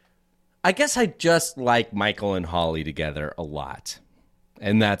I guess I just like Michael and Holly together a lot.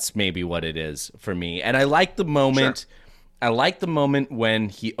 And that's maybe what it is for me. And I like the moment. Sure. I like the moment when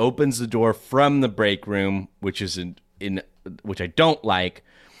he opens the door from the break room, which is in which I don't like.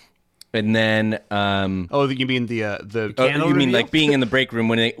 And then, you mean the you mean like being in the break room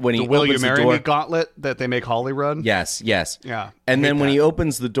when he Will opens You Marry the door? Me gauntlet that they make Holly run? Yes. Yeah. And then when he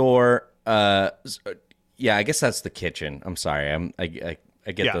opens the door, I guess that's the kitchen. I'm sorry, I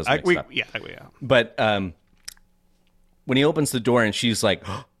get those mixed up. Yeah. But when he opens the door and she's like,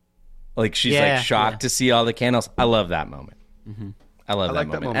 she's like shocked to see all the candles. I love that moment. Mm-hmm. I love that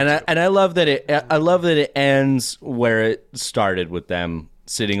moment. And I love that it ends where it started with them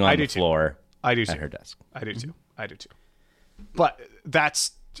sitting on the floor. I do too. At her desk. I do too. But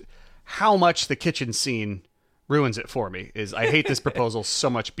that's how much the kitchen scene ruins it for me. Is I hate this proposal so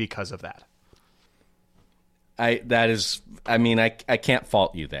much because of that. I can't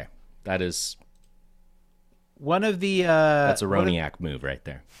fault you there. That is one of the that's a Roniak move right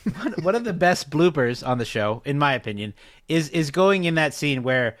there. One of the best bloopers on the show, in my opinion, is going in that scene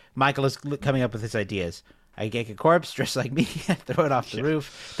where Michael is coming up with his ideas. I get a corpse dressed like me, throw it off the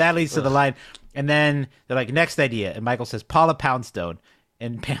roof. That leads to the line. And then they're like, next idea. And Michael says, Paula Poundstone.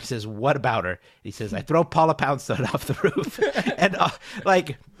 And Pam says, what about her? He says, I throw Paula Poundstone off the roof. And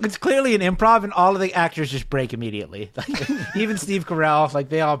it's clearly an improv, and all of the actors just break immediately. Like, even Steve Carell,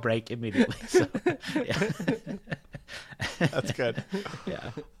 they all break immediately. So, yeah. That's good.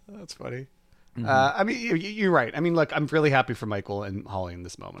 Yeah. That's funny. Mm-hmm. You're right. Look, I'm really happy for Michael and Holly in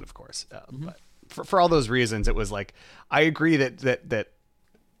this moment, of course. But for all those reasons, it was like, I agree that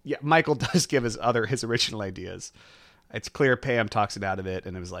Michael does give his original ideas. It's clear Pam talks him out of it,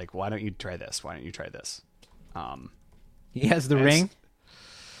 and it was like, why don't you try this? Why don't you try this? He has the ring.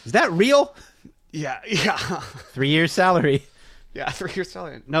 Is that real? Yeah. 3 years salary. Yeah, 3 years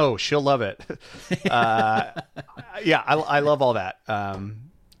salary. No, she'll love it. I love all that.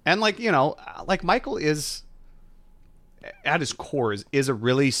 And Michael is, at his core, is a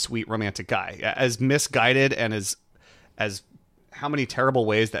really sweet romantic guy. As misguided and as how many terrible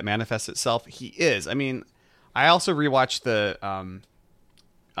ways that manifests itself, he is. I also rewatched the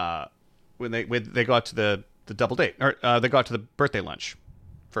when they go out to the double date, or they go out to the birthday lunch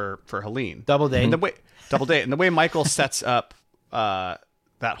for Helene. Double date. And the way Michael sets up that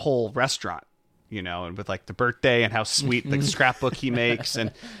whole restaurant, and with the birthday and how sweet the scrapbook he makes,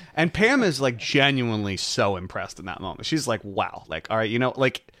 and Pam is genuinely so impressed in that moment. She's like, wow, all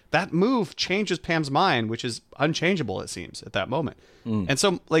right, that move changes Pam's mind, which is unchangeable, it seems, at that moment. And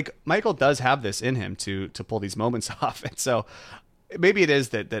so, Michael does have this in him to pull these moments off. And so maybe it is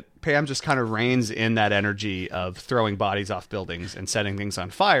that Pam just kind of reins in that energy of throwing bodies off buildings and setting things on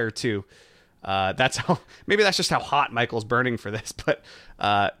fire too. That's just how hot Michael's burning for this, but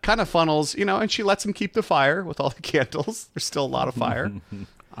kind of funnels, and she lets him keep the fire with all the candles. There's still a lot of fire.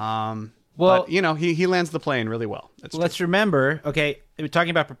 Well, but, he lands the plane really well. Let's remember, okay, we're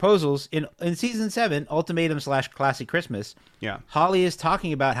talking about proposals. In season 7, Ultimatum / Classy Christmas, Holly is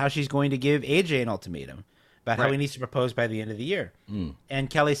talking about how she's going to give AJ an ultimatum about how he needs to propose by the end of the year. And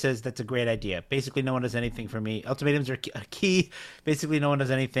Kelly says that's a great idea. Basically, no one does anything for me. Ultimatums are key. Basically, no one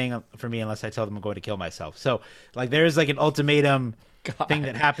does anything for me unless I tell them I'm going to kill myself. So, there is an ultimatum thing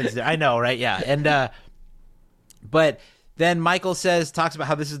that happens there. I know, right? Yeah. And but then Michael talks about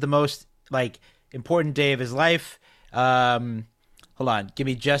how this is the most important day of his life. Hold on, give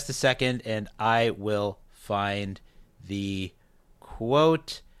me just a second, and I will find the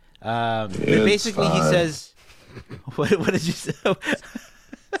quote. Basically, fine. He says, "What did you say?"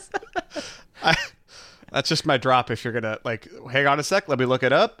 That's just my drop. If you're gonna hang on a sec, let me look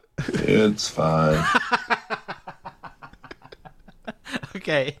it up. It's fine.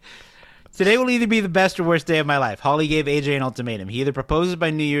 Okay. Today will either be the best or worst day of my life. Holly gave AJ an ultimatum. He either proposes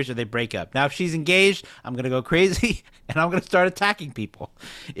by New Year's or they break up. Now, if she's engaged, I'm going to go crazy, and I'm going to start attacking people.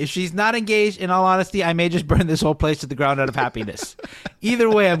 If she's not engaged, in all honesty, I may just burn this whole place to the ground out of happiness. Either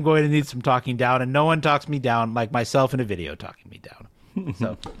way, I'm going to need some talking down, and no one talks me down like myself in a video talking me down.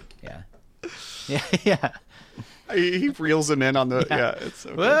 So, yeah. Yeah. He reels him in on the... Yeah, it's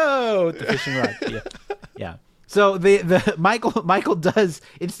so whoa, with the fishing rod. Yeah. So the Michael does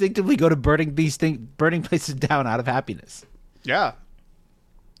instinctively go to burning places down out of happiness. Yeah,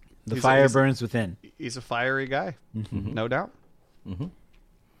 the fire burns within. He's a fiery guy, no doubt. Mm-hmm.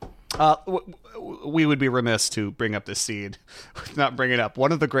 We would be remiss to bring up this scene, not bring it up.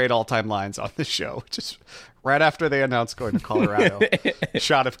 One of the great all-time lines on this show, which is right after they announced going to Colorado.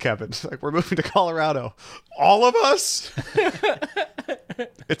 Shot of Kevin, we're moving to Colorado. All of us.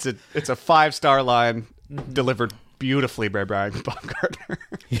 It's a 5-star line. Delivered beautifully by Brian Baumgartner.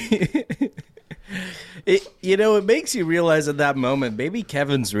 It makes you realize at that moment, maybe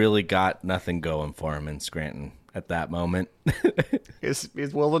Kevin's really got nothing going for him in Scranton at that moment. He's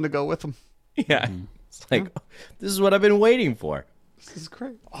willing to go with him. Yeah. It's like, this is what I've been waiting for. This is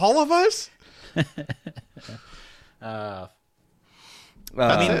great. All of us?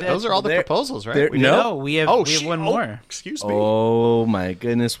 Those are all the proposals, right? No, we have one more. Excuse me. Oh, my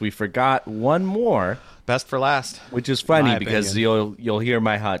goodness. We forgot one more. Best for last. Which is funny because you'll hear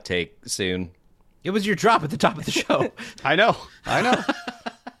my hot take soon. It was your drop at the top of the show. I know.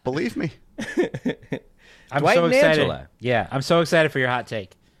 Believe me. I'm Dwight so and excited. Angela. Yeah, I'm so excited for your hot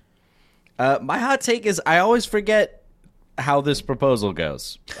take. My hot take is I always forget how this proposal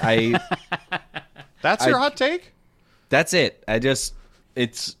goes. That's your hot take? That's it.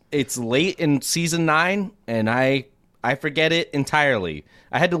 It's late in season 9 and I forget it entirely.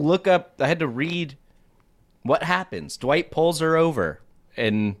 I had to read what happens. Dwight pulls her over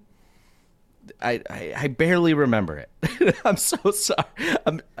and I barely remember it. I'm so sorry.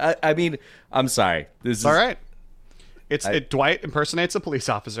 I'm sorry. This is all right. Dwight impersonates a police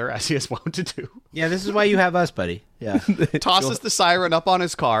officer, as he is wont to do. Yeah, this is why you have us, buddy. Yeah. Tosses the siren up on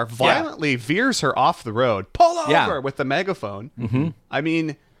his car, violently veers her off the road, pull over with the megaphone. Mm-hmm. I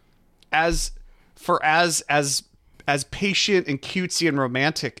mean, as patient and cutesy and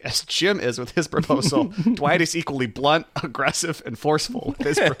romantic as Jim is with his proposal, Dwight is equally blunt, aggressive, and forceful with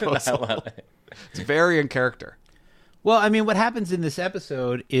his proposal. It's very in character. Well, I mean, what happens in this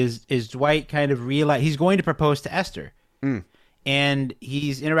episode is Dwight kind of realize he's going to propose to Esther. And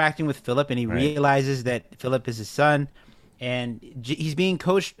he's interacting with Philip, and he realizes that Philip is his son, and he's being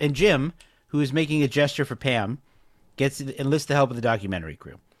coached. And Jim, who is making a gesture for Pam, enlists the help of the documentary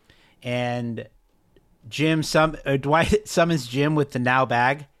crew. And Dwight summons Jim with the now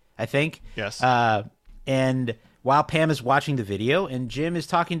bag, I think. Yes. And while Pam is watching the video, and Jim is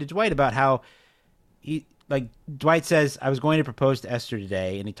talking to Dwight about how Dwight says, I was going to propose to Esther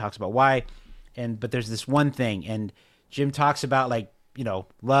today, and he talks about why, but there's this one thing, and Jim talks about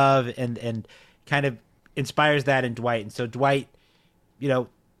love and kind of inspires that in Dwight. And so Dwight,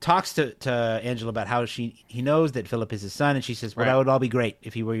 talks to Angela about how he knows that Philip is his son, and she says, well, that would all be great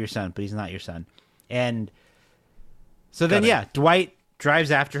if he were your son, but he's not your son. And so then, Dwight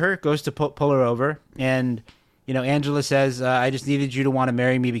drives after her, goes to pull her over, and Angela says, I just needed you to want to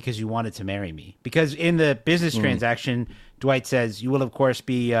marry me because you wanted to marry me. Because in the business transaction, Dwight says, you will, of course,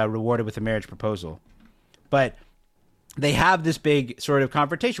 be rewarded with a marriage proposal. But they have this big sort of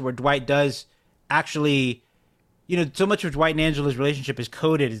confrontation where Dwight does actually, so much of Dwight and Angela's relationship is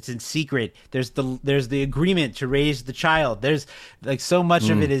coded. It's in secret. There's the agreement to raise the child. There's so much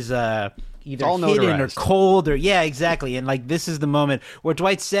of it is either hidden or cold or exactly. And this is the moment where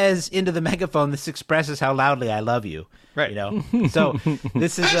Dwight says into the megaphone, this expresses how loudly I love you. Right. So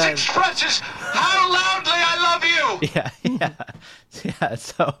this is this expresses how loudly I love you. Yeah.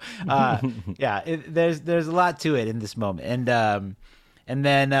 So there's a lot to it in this moment. And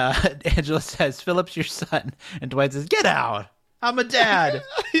then Angela says, Philip's your son, and Dwight says, get out. I'm a dad.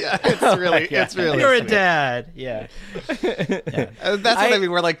 It's really you're sweet. a dad. Yeah. That's what I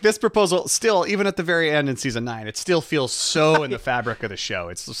mean. We're this proposal still, even at the very end in season 9, it still feels so in the fabric of the show.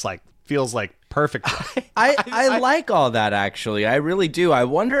 It's just feels like perfect. I like all that, actually. I really do. I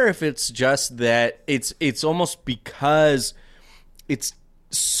wonder if it's just that it's almost because it's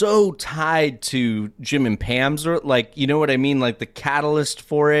so tied to Jim and Pam's, you know what I mean? The catalyst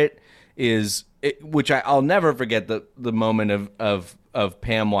for it is, which I'll never forget the moment of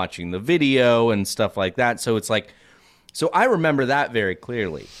Pam watching the video and stuff like that. So it's so I remember that very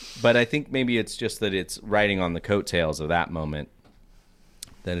clearly, but I think maybe it's just that it's riding on the coattails of that moment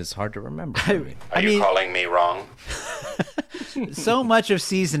that is hard to remember. Are you calling me wrong? So much of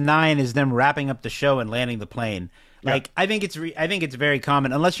season 9 is them wrapping up the show and landing the plane. I think it's very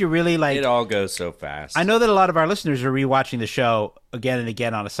common, unless you're really it all goes so fast. I know that a lot of our listeners are rewatching the show again and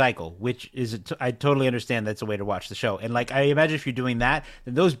again on a cycle, which is I totally understand that's a way to watch the show. And I imagine if you're doing that,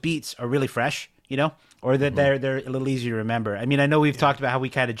 then those beats are really fresh, or that they're a little easier to remember. I mean, I know we've talked about how we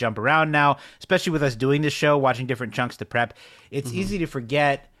kind of jump around now, especially with us doing this show, watching different chunks to prep. It's easy to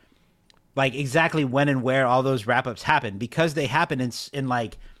forget exactly when and where all those wrap-ups happen, because they happen in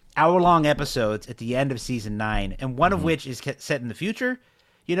hour-long episodes at the end of season 9, and one of which is set in the future,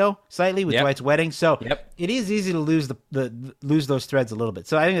 slightly with Dwight's wedding. So it is easy to lose lose those threads a little bit.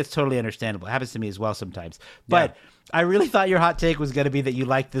 So I think that's totally understandable. It happens to me as well sometimes. But I really thought your hot take was going to be that you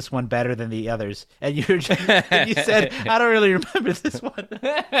liked this one better than the others, and you said, I don't really remember this one.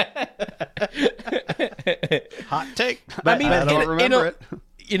 Hot take. I mean, I don't remember it.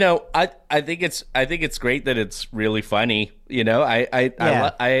 You know, I think it's great that it's really funny. You know,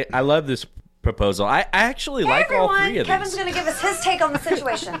 I love this proposal. I actually like everyone, all three of Kevin's these. going to give us his take on the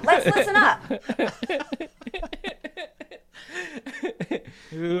situation. Let's listen up.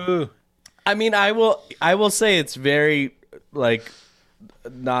 Ooh. I mean, I will say it's very like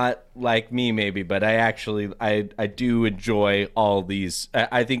not like me maybe, but I do enjoy all these.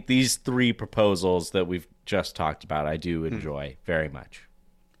 I think these three proposals that we've just talked about, I do enjoy very much.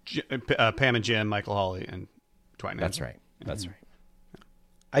 Pam and Jim, Michael Hawley, and Dwight. That's right. That's right.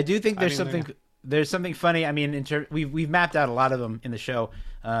 I do think there's something funny. I mean, we've mapped out a lot of them in the show.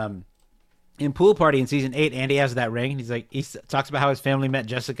 In Pool Party in season 8, Andy has that ring. He talks about how his family met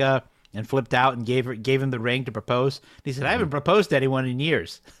Jessica and flipped out and gave him the ring to propose. And he said, "I haven't proposed to anyone in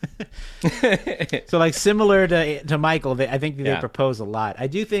years." So, like, similar to Michael, I think they propose a lot. I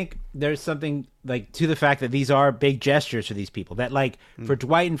do think there's something like to the fact that these are big gestures for these people. That, like, for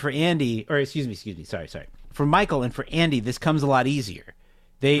Dwight and for Andy, or excuse me, sorry. For Michael and for Andy, this comes a lot easier.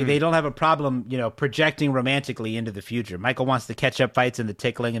 They don't have a problem, projecting romantically into the future. Michael wants the catch-up fights and the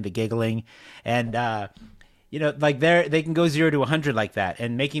tickling and the giggling, and like they can go 0 to 100 like that.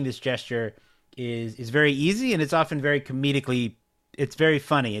 And making this gesture is very easy, and it's often very comedically. It's very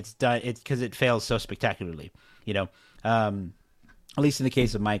funny. It's done. It's because it fails so spectacularly. At least in the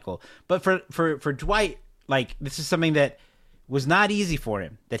case of Michael. But for Dwight, like, this is something that was not easy for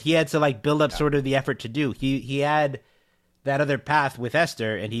him. That he had to like build up sort of the effort to do. He had that other path with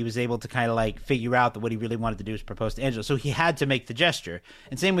Esther, and he was able to kind of like figure out that what he really wanted to do was propose to Angela. So he had to make the gesture.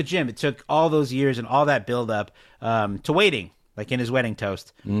 And same with Jim. It took all those years and all that build up to waiting, like in his wedding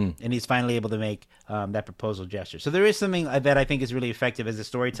toast. And he's finally able to make that proposal gesture. So there is something that I think is really effective as a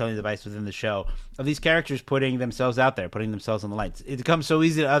storytelling device within the show of these characters putting themselves out there, putting themselves on the lights. It becomes so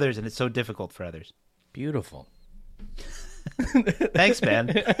easy to others, and it's so difficult for others. Beautiful. Thanks,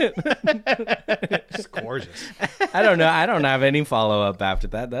 man. It's gorgeous. I don't know. I don't have any follow up after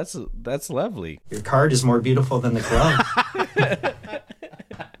that. That's lovely. Your card is more beautiful than the glove.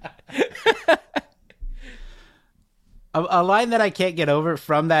 A line that I can't get over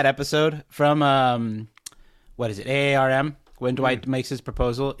from that episode, from what is it, AARM, when Dwight makes his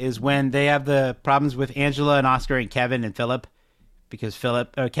proposal, is when they have the problems with Angela and Oscar and Kevin and Philip, because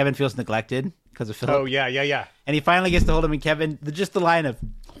Kevin feels neglected because of Philip. Oh yeah. And he finally gets to hold him, and Kevin, just the line of,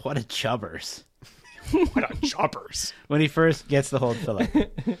 "What a chubbers." What a choppers. When he first gets to hold Philip.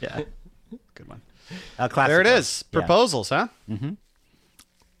 Yeah. Good one. Classic. There it is. Proposals, huh? Mm-hmm.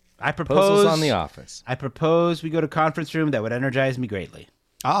 I propose Proposals on The Office. I propose we go to conference room. That would energize me greatly.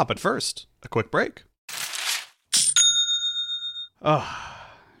 But first, a quick break. Oh,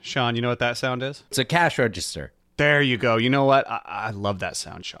 Sean, you know what that sound is? It's a cash register. There you go. You know what? I love that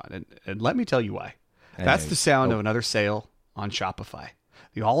sound, Sean. And let me tell you why. That's the sound of another sale on Shopify,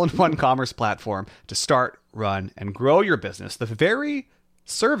 the all-in-one commerce platform to start, run, and grow your business, the very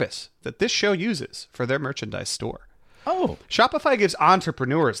service that this show uses for their merchandise store. Oh. Shopify gives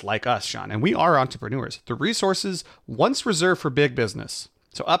entrepreneurs like us, Sean, and we are entrepreneurs, the resources once reserved for big business.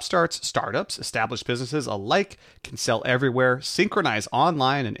 So upstarts, startups, established businesses alike can sell everywhere, synchronize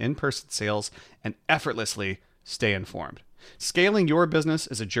online and in-person sales, and effortlessly stay informed. Scaling your business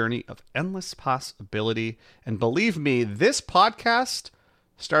is a journey of endless possibility. And believe me, this podcast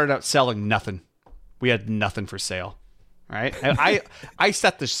started out selling nothing. We had nothing for sale. Right? I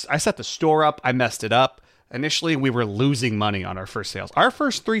set the store up. I messed it up. Initially, we were losing money on our first sales. Our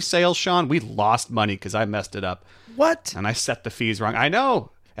first 3 sales, Sean, we lost money because I messed it up. What? And I set the fees wrong. I know.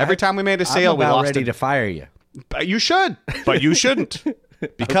 Every time we made a sale, we I'm about lost ready to fire you. But you should. But you shouldn't.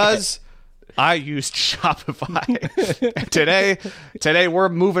 Because I used Shopify. Today we're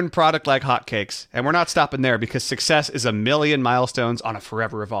moving product like hotcakes. And we're not stopping there because success is a million milestones on a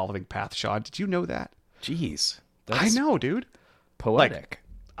forever evolving path, Sean. Did you know that? Jeez. I know, dude. Poetic.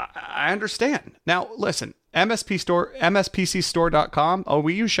 I understand. Now, listen, MSPCstore.com. Oh,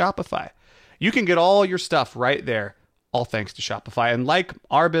 we use Shopify. You can get all your stuff right there, all thanks to Shopify. And like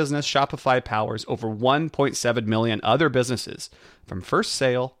our business, Shopify powers over 1.7 million other businesses from first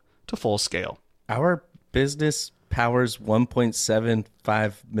sale to full scale. Our business powers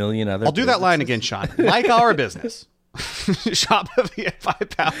 1.75 million other I'll do that line again, Sean. Like our business, Shopify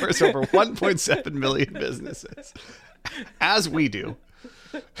powers over 1.7 million businesses, as we do.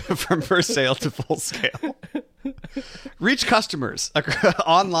 From first sale to full scale. Reach customers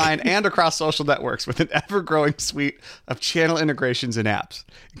online and across social networks with an ever-growing suite of channel integrations and apps,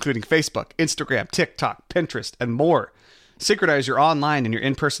 including Facebook, Instagram, TikTok, Pinterest, and more. Synchronize your online and your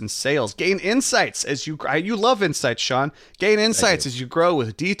in-person sales. Gain insights as you love insights, Sean. Gain insights as you grow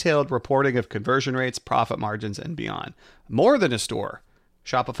with detailed reporting of conversion rates, profit margins, and beyond. More than a store.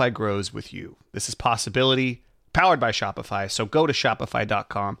 Shopify grows with you. This is Possibility, powered by Shopify. So go to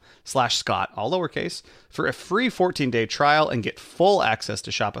shopify.com/Scott, all lowercase, for a free 14-day trial and get full access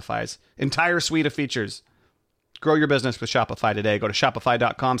to Shopify's entire suite of features. Grow your business with Shopify today. Go to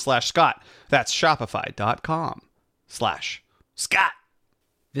shopify.com/Scott. That's shopify.com/Scott.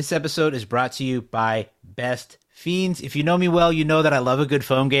 This episode is brought to you by Best Fiends. If you know me well, you know that I love a good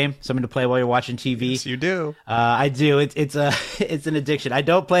phone game, something to play while you're watching TV. Yes, you do. I do. It's an addiction. I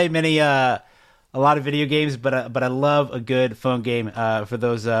don't play a lot of video games, but I love a good phone game for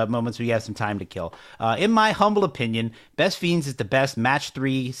those moments where you have some time to kill. In my humble opinion, Best Fiends is the best match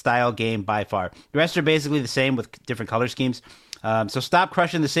 3 style game by far. The rest are basically the same with different color schemes. So stop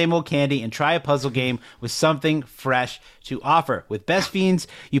crushing the same old candy and try a puzzle game with something fresh to offer. With Best Fiends,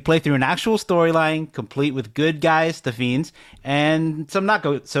 you play through an actual storyline, complete with good guys, the Fiends, and some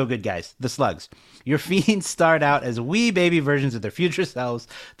not so good guys, the Slugs. Your Fiends start out as wee baby versions of their future selves.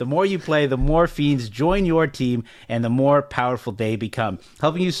 The more you play, the more Fiends join your team, and the more powerful they become,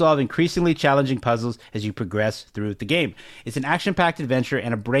 helping you solve increasingly challenging puzzles as you progress through the game. It's an action-packed adventure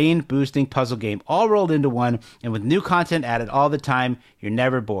and a brain-boosting puzzle game all rolled into one, and with new content added all the time, you're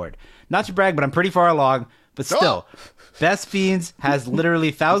never bored. Not to brag, but I'm pretty far along, but still. Best Fiends has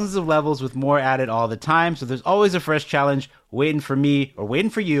literally thousands of levels with more added all the time, so there's always a fresh challenge waiting for me or waiting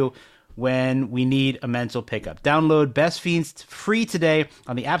for you when we need a mental pickup. Download Best Fiends free today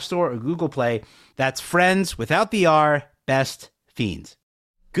on the App Store or Google Play. That's friends without the R, Best Fiends.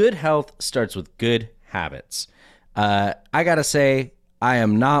 Good health starts with good habits. I gotta say, I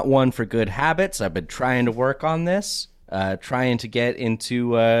am not one for good habits. I've been trying to work on this, trying to get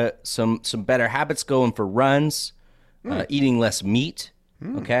into some better habits, going for runs, eating less meat.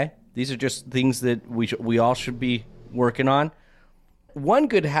 Okay, these are just things that we all should be working on. One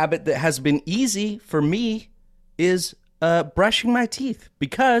good habit that has been easy for me is brushing my teeth,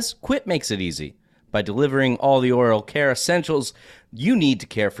 because Quip makes it easy by delivering all the oral care essentials you need to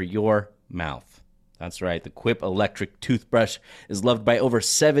care for your mouth. That's right. The Quip electric toothbrush is loved by over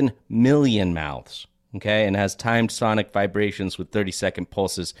 7 million mouths, okay, and has timed sonic vibrations with 30-second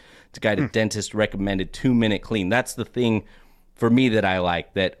pulses to guide a dentist-recommended 2-minute clean. That's the thing for me that I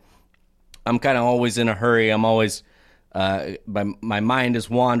like, that I'm kind of always in a hurry. I'm always... my mind is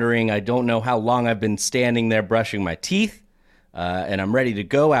wandering. I don't know how long I've been standing there brushing my teeth, and I'm ready to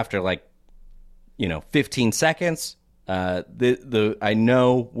go after 15 seconds. I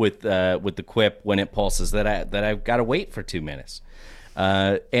know with the Quip, when it pulses, that I've got to wait for 2 minutes.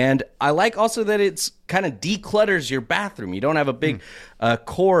 And I like also that it's kind of declutters your bathroom. You don't have a big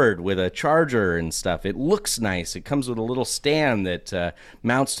cord with a charger and stuff. It looks nice. It comes with a little stand that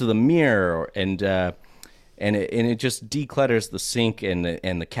mounts to the mirror, and it just declutters the sink and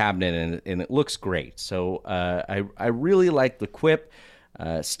the cabinet, and it looks great. So I really like the Quip.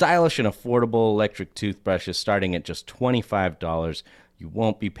 Stylish and affordable electric toothbrushes starting at just $25. You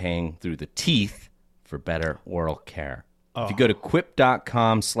won't be paying through the teeth for better oral care. If you go to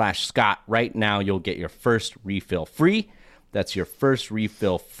quip.com/Scott right now, you'll get your first refill free. That's your first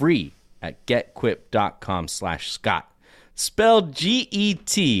refill free at getquip.com/Scott. Spelled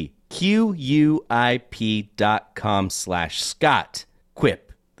GETQUIP.com/Scott.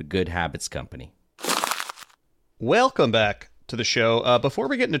 Quip, the good habits company. Welcome back to the show. Before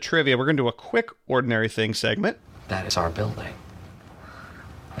we get into trivia, we're going to do a quick Ordinary Thing segment. That is our building.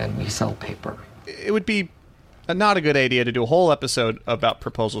 And we sell paper. It would be not a good idea to do a whole episode about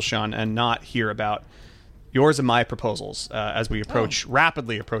proposals, Sean, and not hear about yours and my proposals as we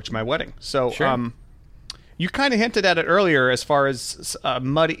rapidly approach my wedding. So, Sure. You kind of hinted at it earlier as far as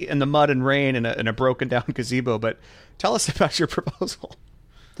muddy in the mud and rain and a broken down gazebo, but tell us about your proposal.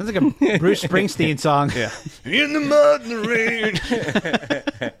 Sounds like a Bruce Springsteen song. Yeah. In the mud and the rain,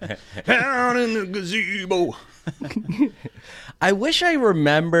 down in the gazebo. I wish I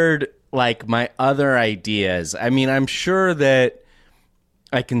remembered my other ideas. I mean, I'm sure that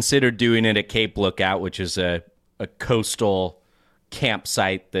I considered doing it at Cape Lookout, which is a coastal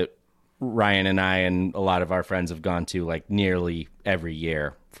campsite that Ryan and I and a lot of our friends have gone to nearly every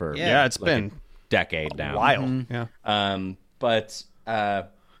year for it's been a decade now. A while. Mm-hmm. Yeah. But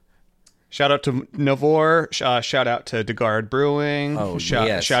shout out to Navor. Shout out to DeGard Brewing. Oh,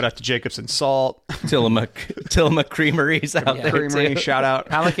 shout out to Jacobson Salt. Tillamook Creameries out there Creamery. too. Shout out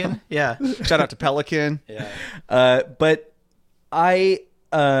Pelican. Yeah. Shout out to Pelican. Yeah. But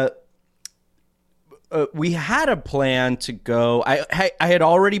we had a plan to go. I had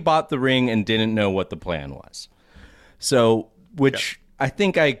already bought the ring and didn't know what the plan was. So, I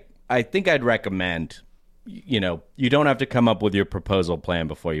think I'd recommend. You don't have to come up with your proposal plan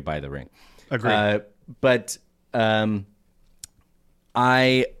before you buy the ring. Agreed. But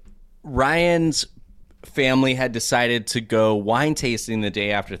Ryan's family had decided to go wine tasting the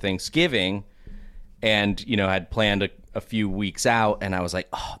day after Thanksgiving, and had planned a few weeks out, and I was like,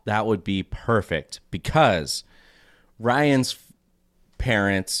 oh, that would be perfect, because Ryan's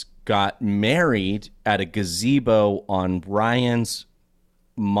parents got married at a gazebo on Ryan's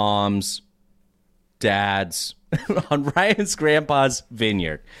mom's dad's on Ryan's grandpa's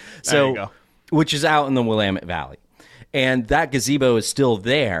vineyard. There you go. Which is out in the Willamette Valley. And that gazebo is still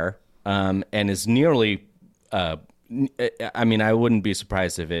there, and is nearly I wouldn't be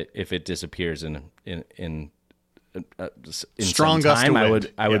surprised if it disappears in strong some gust time. of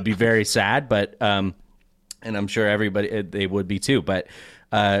wind. I would be very sad, but and I'm sure everybody they would be too, but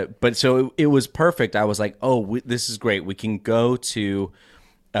so it was perfect. I was like, this is great. We can go to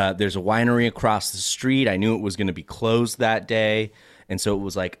there's a winery across the street. I knew it was going to be closed that day. And so it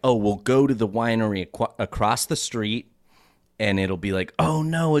was like, we'll go to the winery across the street, and it'll be like, oh,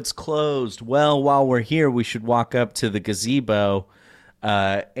 no, it's closed. Well, while we're here, we should walk up to the gazebo. You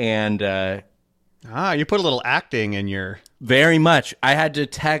put a little acting in your... Very much. I had to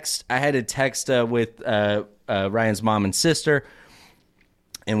text with Ryan's mom and sister,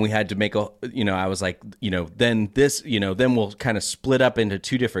 and we had to make I was like, then we'll kind of split up into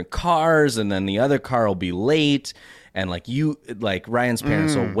two different cars, and then the other car will be late. And Ryan's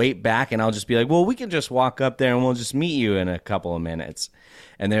parents will wait back, and I'll just be like, well, we can just walk up there and we'll just meet you in a couple of minutes.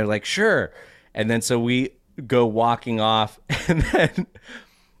 And they're like, sure. And then so we go walking off,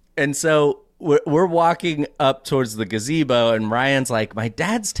 and so we're walking up towards the gazebo, and Ryan's like, my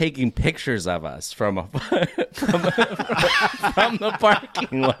dad's taking pictures of us from the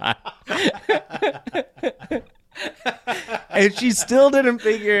parking lot. And she still didn't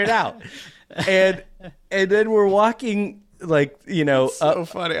figure it out. And then we're walking, so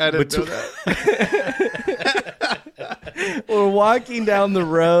funny. I didn't know that. We're walking down the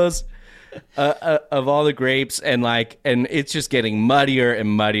rows of all the grapes, and it's just getting muddier and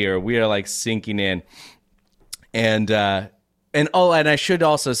muddier. We are sinking in. And I should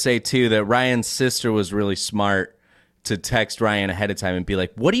also say too that Ryan's sister was really smart to text Ryan ahead of time and be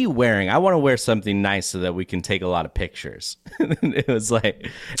like, what are you wearing? I want to wear something nice so that we can take a lot of pictures. It was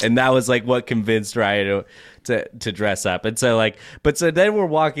and that was what convinced Ryan to dress up. And so so then we're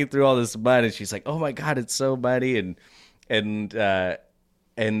walking through all this mud, and she's like, oh my God, it's so muddy. And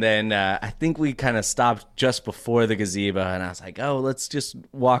then I think we kind of stopped just before the gazebo, and I was like, let's just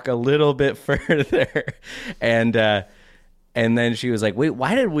walk a little bit further. And then she was like, wait,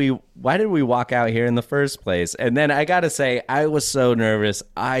 why did we walk out here in the first place? And then I got to say, I was so nervous.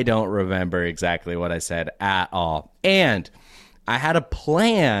 I don't remember exactly what I said at all. And I had a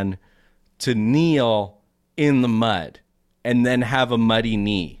plan to kneel in the mud and then have a muddy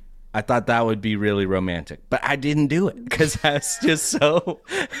knee. I thought that would be really romantic, but I didn't do it because I was just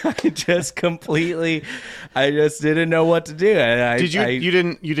I just didn't know what to do. You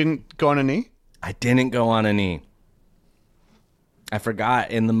didn't go on a knee? I didn't go on a knee. I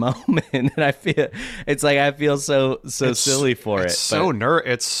forgot in the moment, and I feel so silly for it. It's so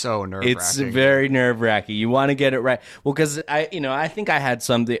nerve-wracking. It's very nerve-wracking. You want to get it right. Well, because I think I had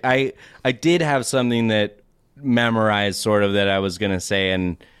something. I did have something that memorized, sort of, that I was gonna say,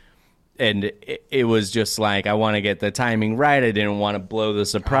 and it was just I want to get the timing right. I didn't want to blow the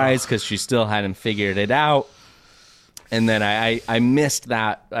surprise because she still hadn't figured it out. And then I missed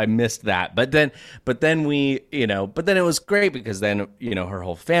that. But then it was great because then, her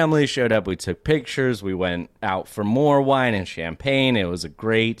whole family showed up. We took pictures. We went out for more wine and champagne. It was a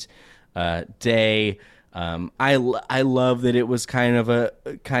great day. I love that it was kind of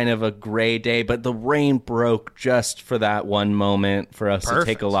a gray day, but the rain broke just for that one moment for us to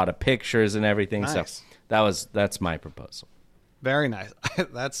take a lot of pictures and everything. Nice. So that's my proposal. Very nice.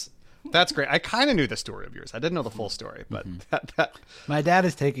 That's great. I kind of knew the story of yours. I didn't know the full story, but that my dad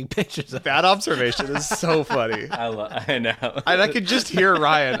is taking pictures of that observation is so funny. I know. I could just hear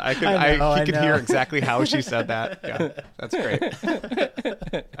Ryan. I could hear exactly how she said that. Yeah, that's great.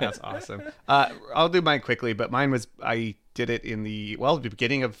 That's awesome. I'll do mine quickly, but mine was I did it in the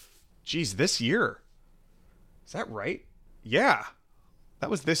beginning of this year. Is that right? Yeah.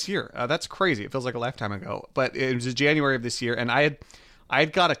 That was this year. That's crazy. It feels like a lifetime ago, but it was January of this year, and I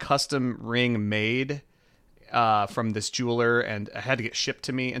had got a custom ring made from this jeweler, and it had to get shipped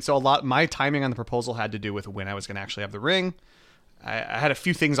to me. And so my timing on the proposal had to do with when I was going to actually have the ring. I had a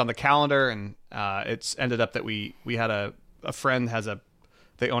few things on the calendar, and it's ended up that we had a friend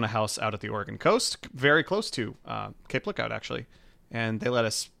they own a house out at the Oregon coast, very close to Cape Lookout, actually. And they let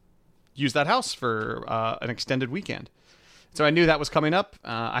us use that house for an extended weekend. So I knew that was coming up.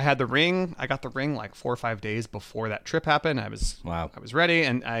 I had the ring. I got the ring like 4 or 5 days before that trip happened. I was ready,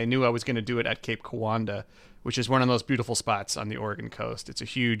 and I knew I was going to do it at Cape Kiwanda, which is one of those beautiful spots on the Oregon coast. It's a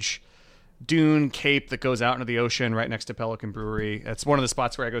huge dune cape that goes out into the ocean right next to Pelican Brewery. It's one of the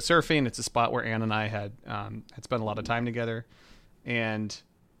spots where I go surfing. It's a spot where Ann and I had spent a lot of time together, and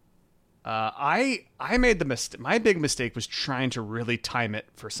I made the mistake. My big mistake was trying to really time it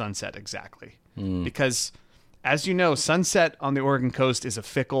for sunset exactly, because, as you know, sunset on the Oregon coast is a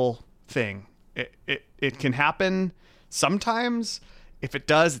fickle thing. It can happen sometimes. If it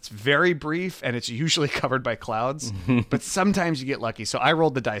does, it's very brief, and it's usually covered by clouds. But sometimes you get lucky. So I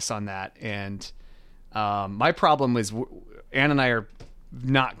rolled the dice on that, and my problem was Ann and I are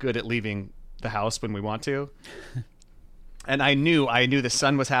not good at leaving the house when we want to. And I knew the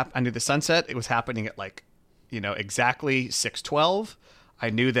sun was I knew the sunset. It was happening at exactly 6:12.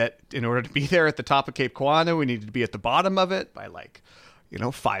 I knew that in order to be there at the top of Cape Kiwanda, we needed to be at the bottom of it by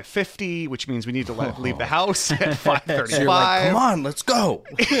 5:50, which means we need to leave the house at 5:35. So you're like, come on, let's go.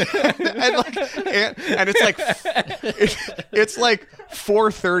 and it's like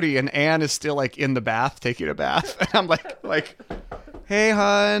 4:30, and Ann is still in the bath taking a bath, and I'm like, hey,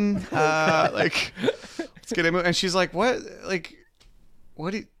 hon, let's get a move. And she's like, what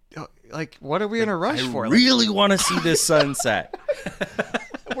are we in a rush for? I really want to see this sunset.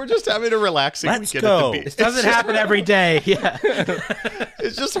 We're just having a relaxing weekend go. at the beach. This doesn't happen every day. Yeah.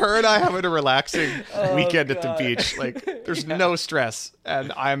 It's just her and I having a relaxing weekend at the beach. There's no stress,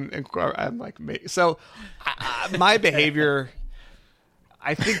 and I'm like, so my behavior,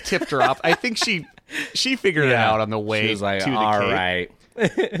 I think, tipped her off. I think she figured it out on the way she was like, to the all Cape. right.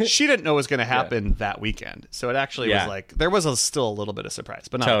 She didn't know it was going to happen that weekend, so it actually was there was still a little bit of surprise,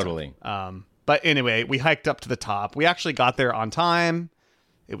 but not totally. But anyway, we hiked up to the top. We actually got there on time.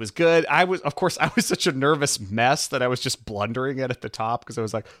 It was good. I was such a nervous mess that I was just blundering it at the top because I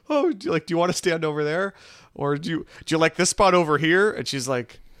was like, "Oh, do you want to stand over there, or do you like this spot over here?" And she's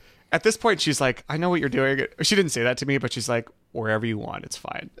like, at this point, she's like, "I know what you're doing." She didn't say that to me, but she's like, "Wherever you want, it's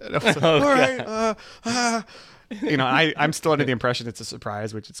fine." And I was like, "All right." I'm still under the impression it's a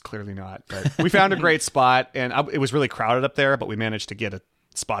surprise, which it's clearly not. But we found a great spot, and it was really crowded up there, but we managed to get a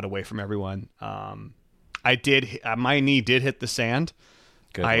spot away from everyone. My knee did hit the sand.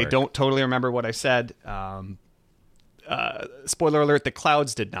 I don't totally remember what I said. Spoiler alert, the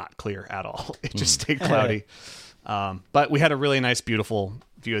clouds did not clear at all. It just stayed cloudy. But we had a really nice, beautiful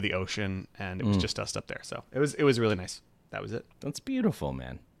view of the ocean, and it was just us up there. So it was really nice. That was it. That's beautiful,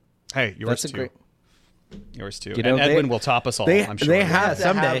 man. Hey, yours too. Yours too. You know, and Edwin will top us all, I'm sure. They have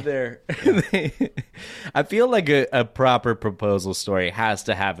someday. I feel like a proper proposal story has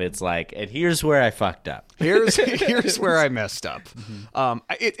to have its and here's where I fucked up. Here's where I messed up.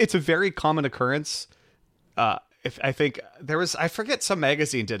 It's a very common occurrence. If I think I forget, some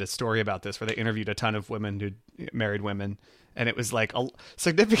magazine did a story about this where they interviewed a ton of married women. And it was like a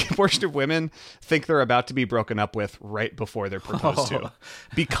significant portion of women think they're about to be broken up with right before they're proposed to,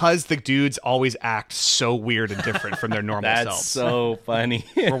 because the dudes always act so weird and different from their normal selves. That's so funny.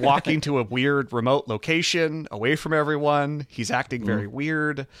 We're walking to a weird remote location away from everyone. He's acting very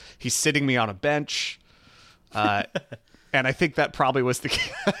weird. He's sitting me on a bench. And I think that probably was that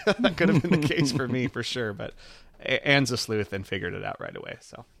could have been the case for me for sure. But Ann's a sleuth and figured it out right away.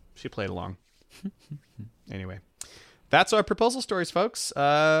 So she played along. Anyway. That's our proposal stories, folks.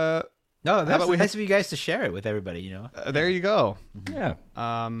 No, that's nice of you guys to share it with everybody, there you go. Yeah.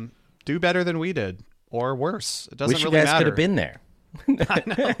 Do better than we did, or worse. It doesn't Wish really you guys matter. could have been there. I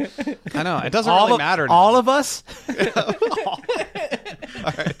know. It doesn't really matter. All of us?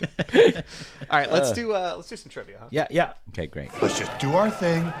 All right. Let's do some trivia, huh? Yeah. Okay, great. Let's just do our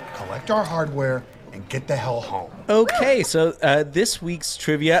thing, collect our hardware, and get the hell home. Okay, so this week's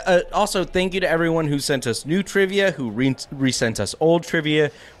trivia. Also, thank you to everyone who sent us new trivia, who resent us old trivia.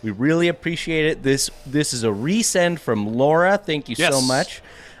 We really appreciate it. This is a resend from Laura. Thank you so much.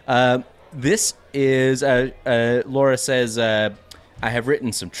 This is Laura says, I have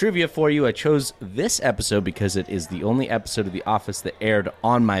written some trivia for you. I chose this episode because it is the only episode of The Office that aired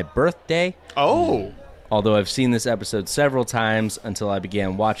on my birthday. Oh. Although I've seen this episode several times until I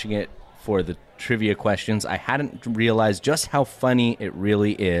began watching it for the trivia questions, I hadn't realized just how funny it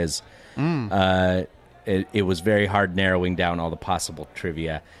really is. It was very hard narrowing down all the possible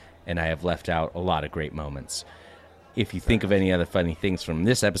trivia, and I have left out a lot of great moments. If you think of any other funny things from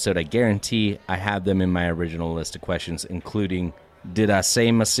this episode, I guarantee I have them in my original list of questions, including, did I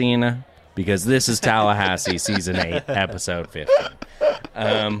say Messina? Because this is Tallahassee, Season 8, Episode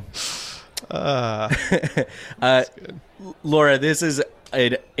 15. Laura, this is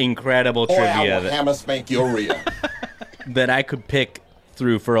an incredible trivia. I will hammer spank your rear. that I could pick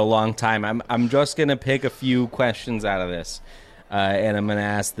through for a long time. I'm just going to pick a few questions out of this, and I'm going to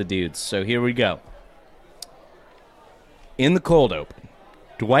ask the dudes. So here we go. In the cold open,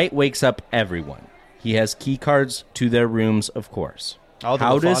 Dwight wakes up everyone. He has key cards to their rooms, of course. Oh,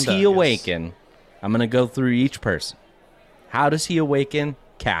 How does LaFonda, he awaken? I'm going to go through each person. How does he awaken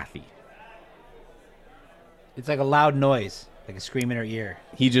Kathy? It's like a loud noise, like a scream in her ear.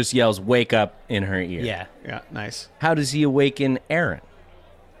 He just yells, "Wake up," in her ear. Yeah. Yeah, nice. How does he awaken Aaron?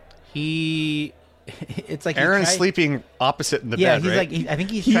 It's like Aaron's sleeping opposite in the bed, he's right? like, I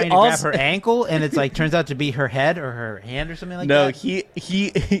think he's trying to grab her ankle, and it's like turns out to be her head or her hand or something like No, that.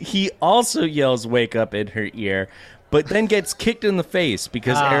 he also yells "Wake up" in her ear, but then gets kicked in the face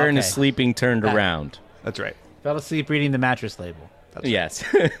because Aaron is okay. sleeping turned around. That's right. Fell asleep reading the mattress label. That's yes.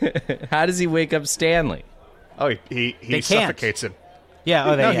 How does he wake up Stanley? Oh, he can't. suffocates him.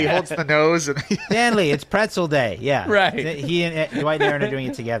 Yeah, he holds the nose. And Stanley, it's pretzel day. Yeah, Right. He and Dwight and Aaron are doing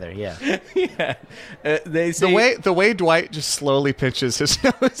it together. Yeah. Yeah. They say the way Dwight just slowly pinches his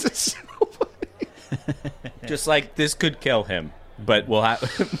nose is so funny. just like this could kill him, but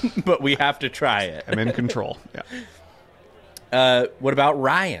but we have to try it. I'm in control. Yeah. What about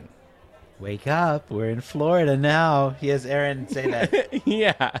Ryan? Wake up! We're in Florida now. He has Aaron say that.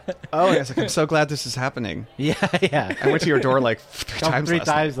 Yeah. Oh, yes. I'm so glad this is happening. Yeah. I went to your door like three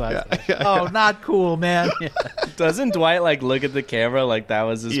times last night. Yeah. Oh, not cool, man. Yeah. Doesn't Dwight like look at the camera like that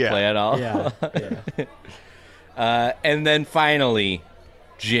was his plan all? Yeah. And then finally,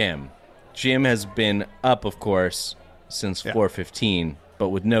 Jim. Jim has been up, of course, since 4:15, but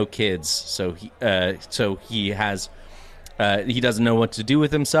with no kids, so he has he doesn't know what to do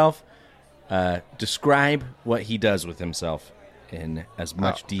with himself. Describe what he does with himself in as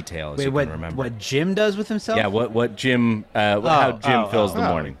much detail as you can remember. What Jim does with himself? Yeah, what Jim how Jim fills the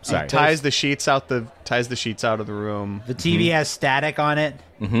morning. Sorry. He ties the sheets out of the room. The TV has static on it.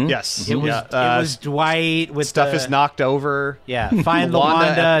 Mm-hmm. Yes. It was Dwight with stuff is knocked over. Yeah. Find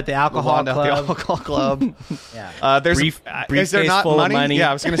LaWanda at the alcohol club. The alcohol club. Yeah. There's is there not money?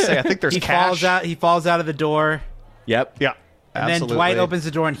 Yeah, I was going to say I think there's cash. He falls out of the door. Yep. Yeah. And Absolutely. then Dwight opens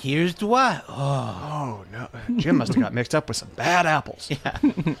the door, and here's Dwight. Oh no! Jim must have got mixed up with some bad apples. Yeah.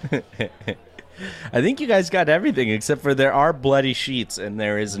 I think you guys got everything except for there are bloody sheets and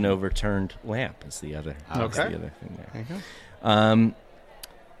there is an overturned lamp. Is the other. That's the other thing there. There you go.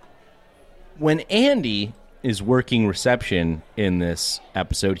 When Andy is working reception in this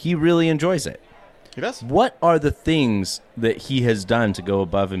episode, he really enjoys it. He does. What are the things that he has done to go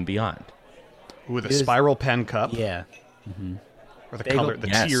above and beyond? With a spiral pen cup. Yeah. Mm-hmm. Or the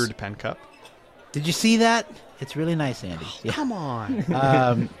tiered pen cup. Did you see that? It's really nice, Andy. Yeah. Come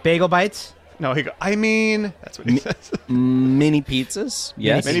on. Bagel bites. No, that's what he says. Mini pizzas.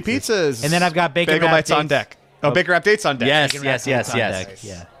 Yes. Mini pizzas. And then I've got bagel bites on deck. Oh, Baker updates on deck. Yes.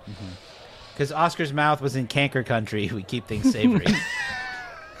 Yeah. Because Oscar's mouth was in canker country. We keep things savory.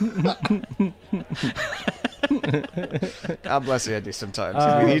 God bless Andy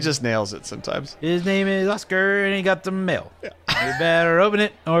sometimes. He just nails it sometimes. His name is Oscar, and he got some mail. Yeah. You better open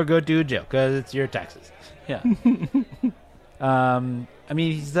it or go to jail, because it's your taxes. Yeah. I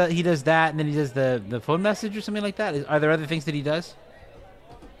mean, he does that, and then he does the phone message or something like that. Are there other things that he does?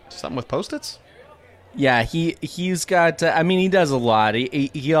 Something with Post-its? Yeah, he's got. he does a lot.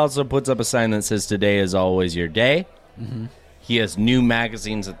 He also puts up a sign that says "Today is always your day." Mm-hmm. He has new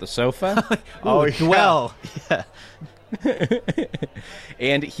magazines at the sofa. Dwell. Yeah.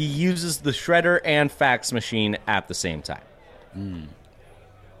 And he uses the shredder and fax machine at the same time.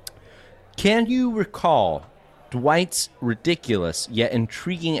 Can you recall Dwight's ridiculous yet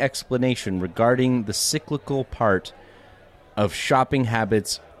intriguing explanation regarding the cyclical part of shopping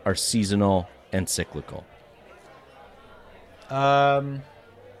habits are seasonal and cyclical?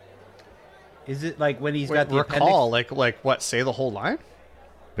 Is it like when he's got the recall, appendix? like what? Say the whole line?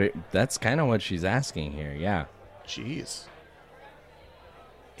 But that's kind of what she's asking here. Yeah. Jeez.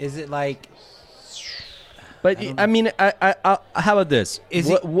 Is it like? But I how about this?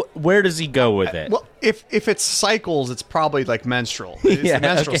 Where does he go with it? Well, if it's cycles, it's probably like menstrual. It's the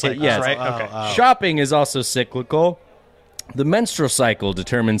menstrual cycle, yes. right? Okay. Shopping is also cyclical. The menstrual cycle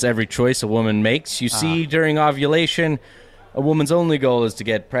determines every choice a woman makes. You see, during ovulation, a woman's only goal is to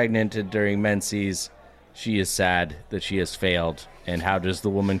get pregnant, and during menses, she is sad that she has failed. And how does the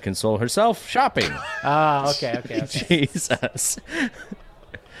woman console herself? Shopping. Okay. Jesus.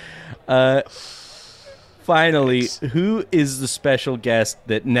 Finally, who is the special guest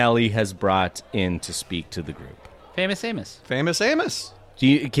that Nellie has brought in to speak to the group? Famous Amos. Famous Amos.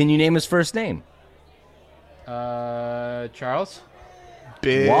 Can you name his first name? Charles.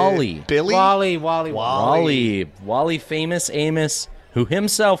 Wally. Billy? Wally, famous Amos, who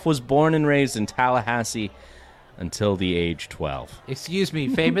himself was born and raised in Tallahassee until the age 12. Excuse me,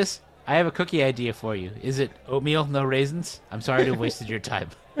 famous? I have a cookie idea for you. Is it oatmeal, no raisins? I'm sorry to have wasted your time.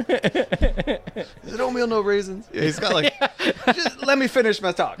 Is it oatmeal, no raisins? Yeah, he's got like, just let me finish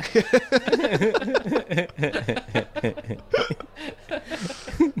my talk.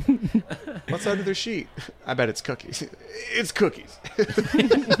 What's under their sheet? I bet it's cookies. It's cookies.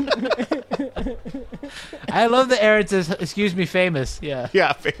 I love that Aaron says, excuse me, famous. Yeah.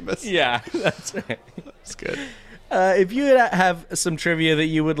 Yeah, famous. Yeah, that's right. That's good. If you have some trivia that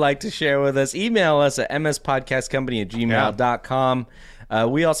you would like to share with us, email us at mspodcastcompany@gmail.com.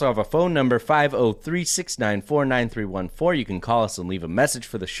 We also have a phone number, 503-694-9314. You can call us and leave a message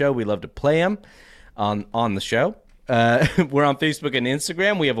for the show. We love to play them on the show. We're on Facebook and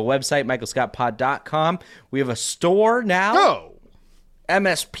Instagram. We have a website, michaelscottpod.com. We have a store now. Oh.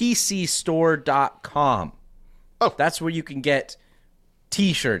 mspcstore.com. Oh. That's where you can get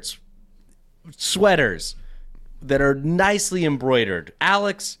T-shirts, sweaters that are nicely embroidered.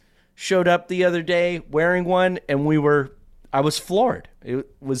 Alex showed up the other day wearing one, and I was floored. He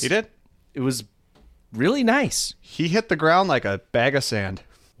did? It was really nice. He hit the ground like a bag of sand.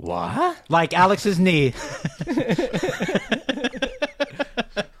 What? Like Alex's knee.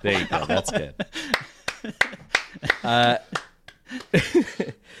 There you go. That's good.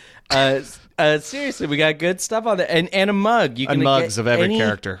 Seriously, we got good stuff on there. And a mug. You can and mugs get of every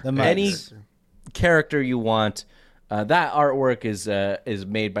character. Any character you want. That artwork is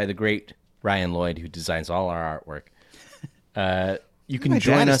made by the great Ryan Lloyd, who designs all our artwork. You can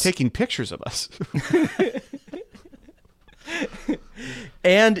join us taking pictures of us.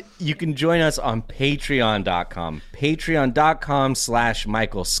 And you can join us on patreon.com.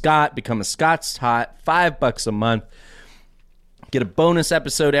 Patreon.com/Michael Scott. Become a Scott's Tot, $5 a month. Get a bonus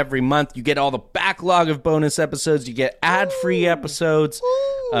episode every month. You get all the backlog of bonus episodes. You get ad-free episodes.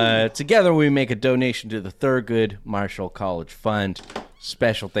 Together we make a donation to the Thurgood Marshall College Fund.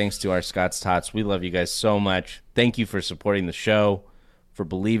 Special thanks to our Scott's Tots. We love you guys so much. Thank you for supporting the show, for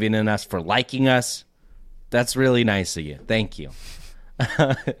believing in us, for liking us. That's really nice of you. Thank you.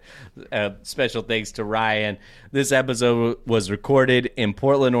 Special thanks to Ryan. This episode was recorded in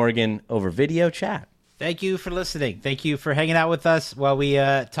Portland, Oregon over video chat. Thank you for listening. Thank you for hanging out with us while we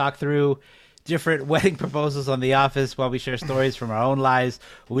talk through different wedding proposals on The Office, while we share stories from our own lives.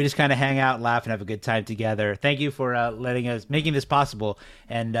 We just kind of hang out, laugh, and have a good time together. Thank you for making this possible,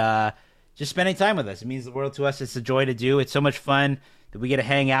 and just spending time with us. It means the world to us. It's a joy to do. It's so much fun that we get to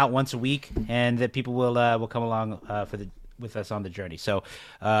hang out once a week, and that people will come along with us on the journey. So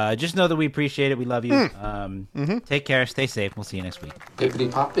just know that we appreciate it. We love you. Take care. Stay safe. We'll see you next week.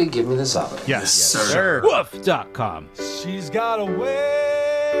 Pippity Poppy, give me the solid. Yes, sir. Woof.com. She's got a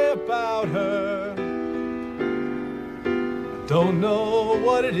way about her. I don't know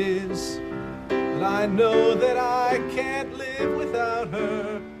what it is, but I know that I can't live without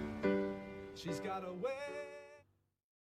her. She's got a way.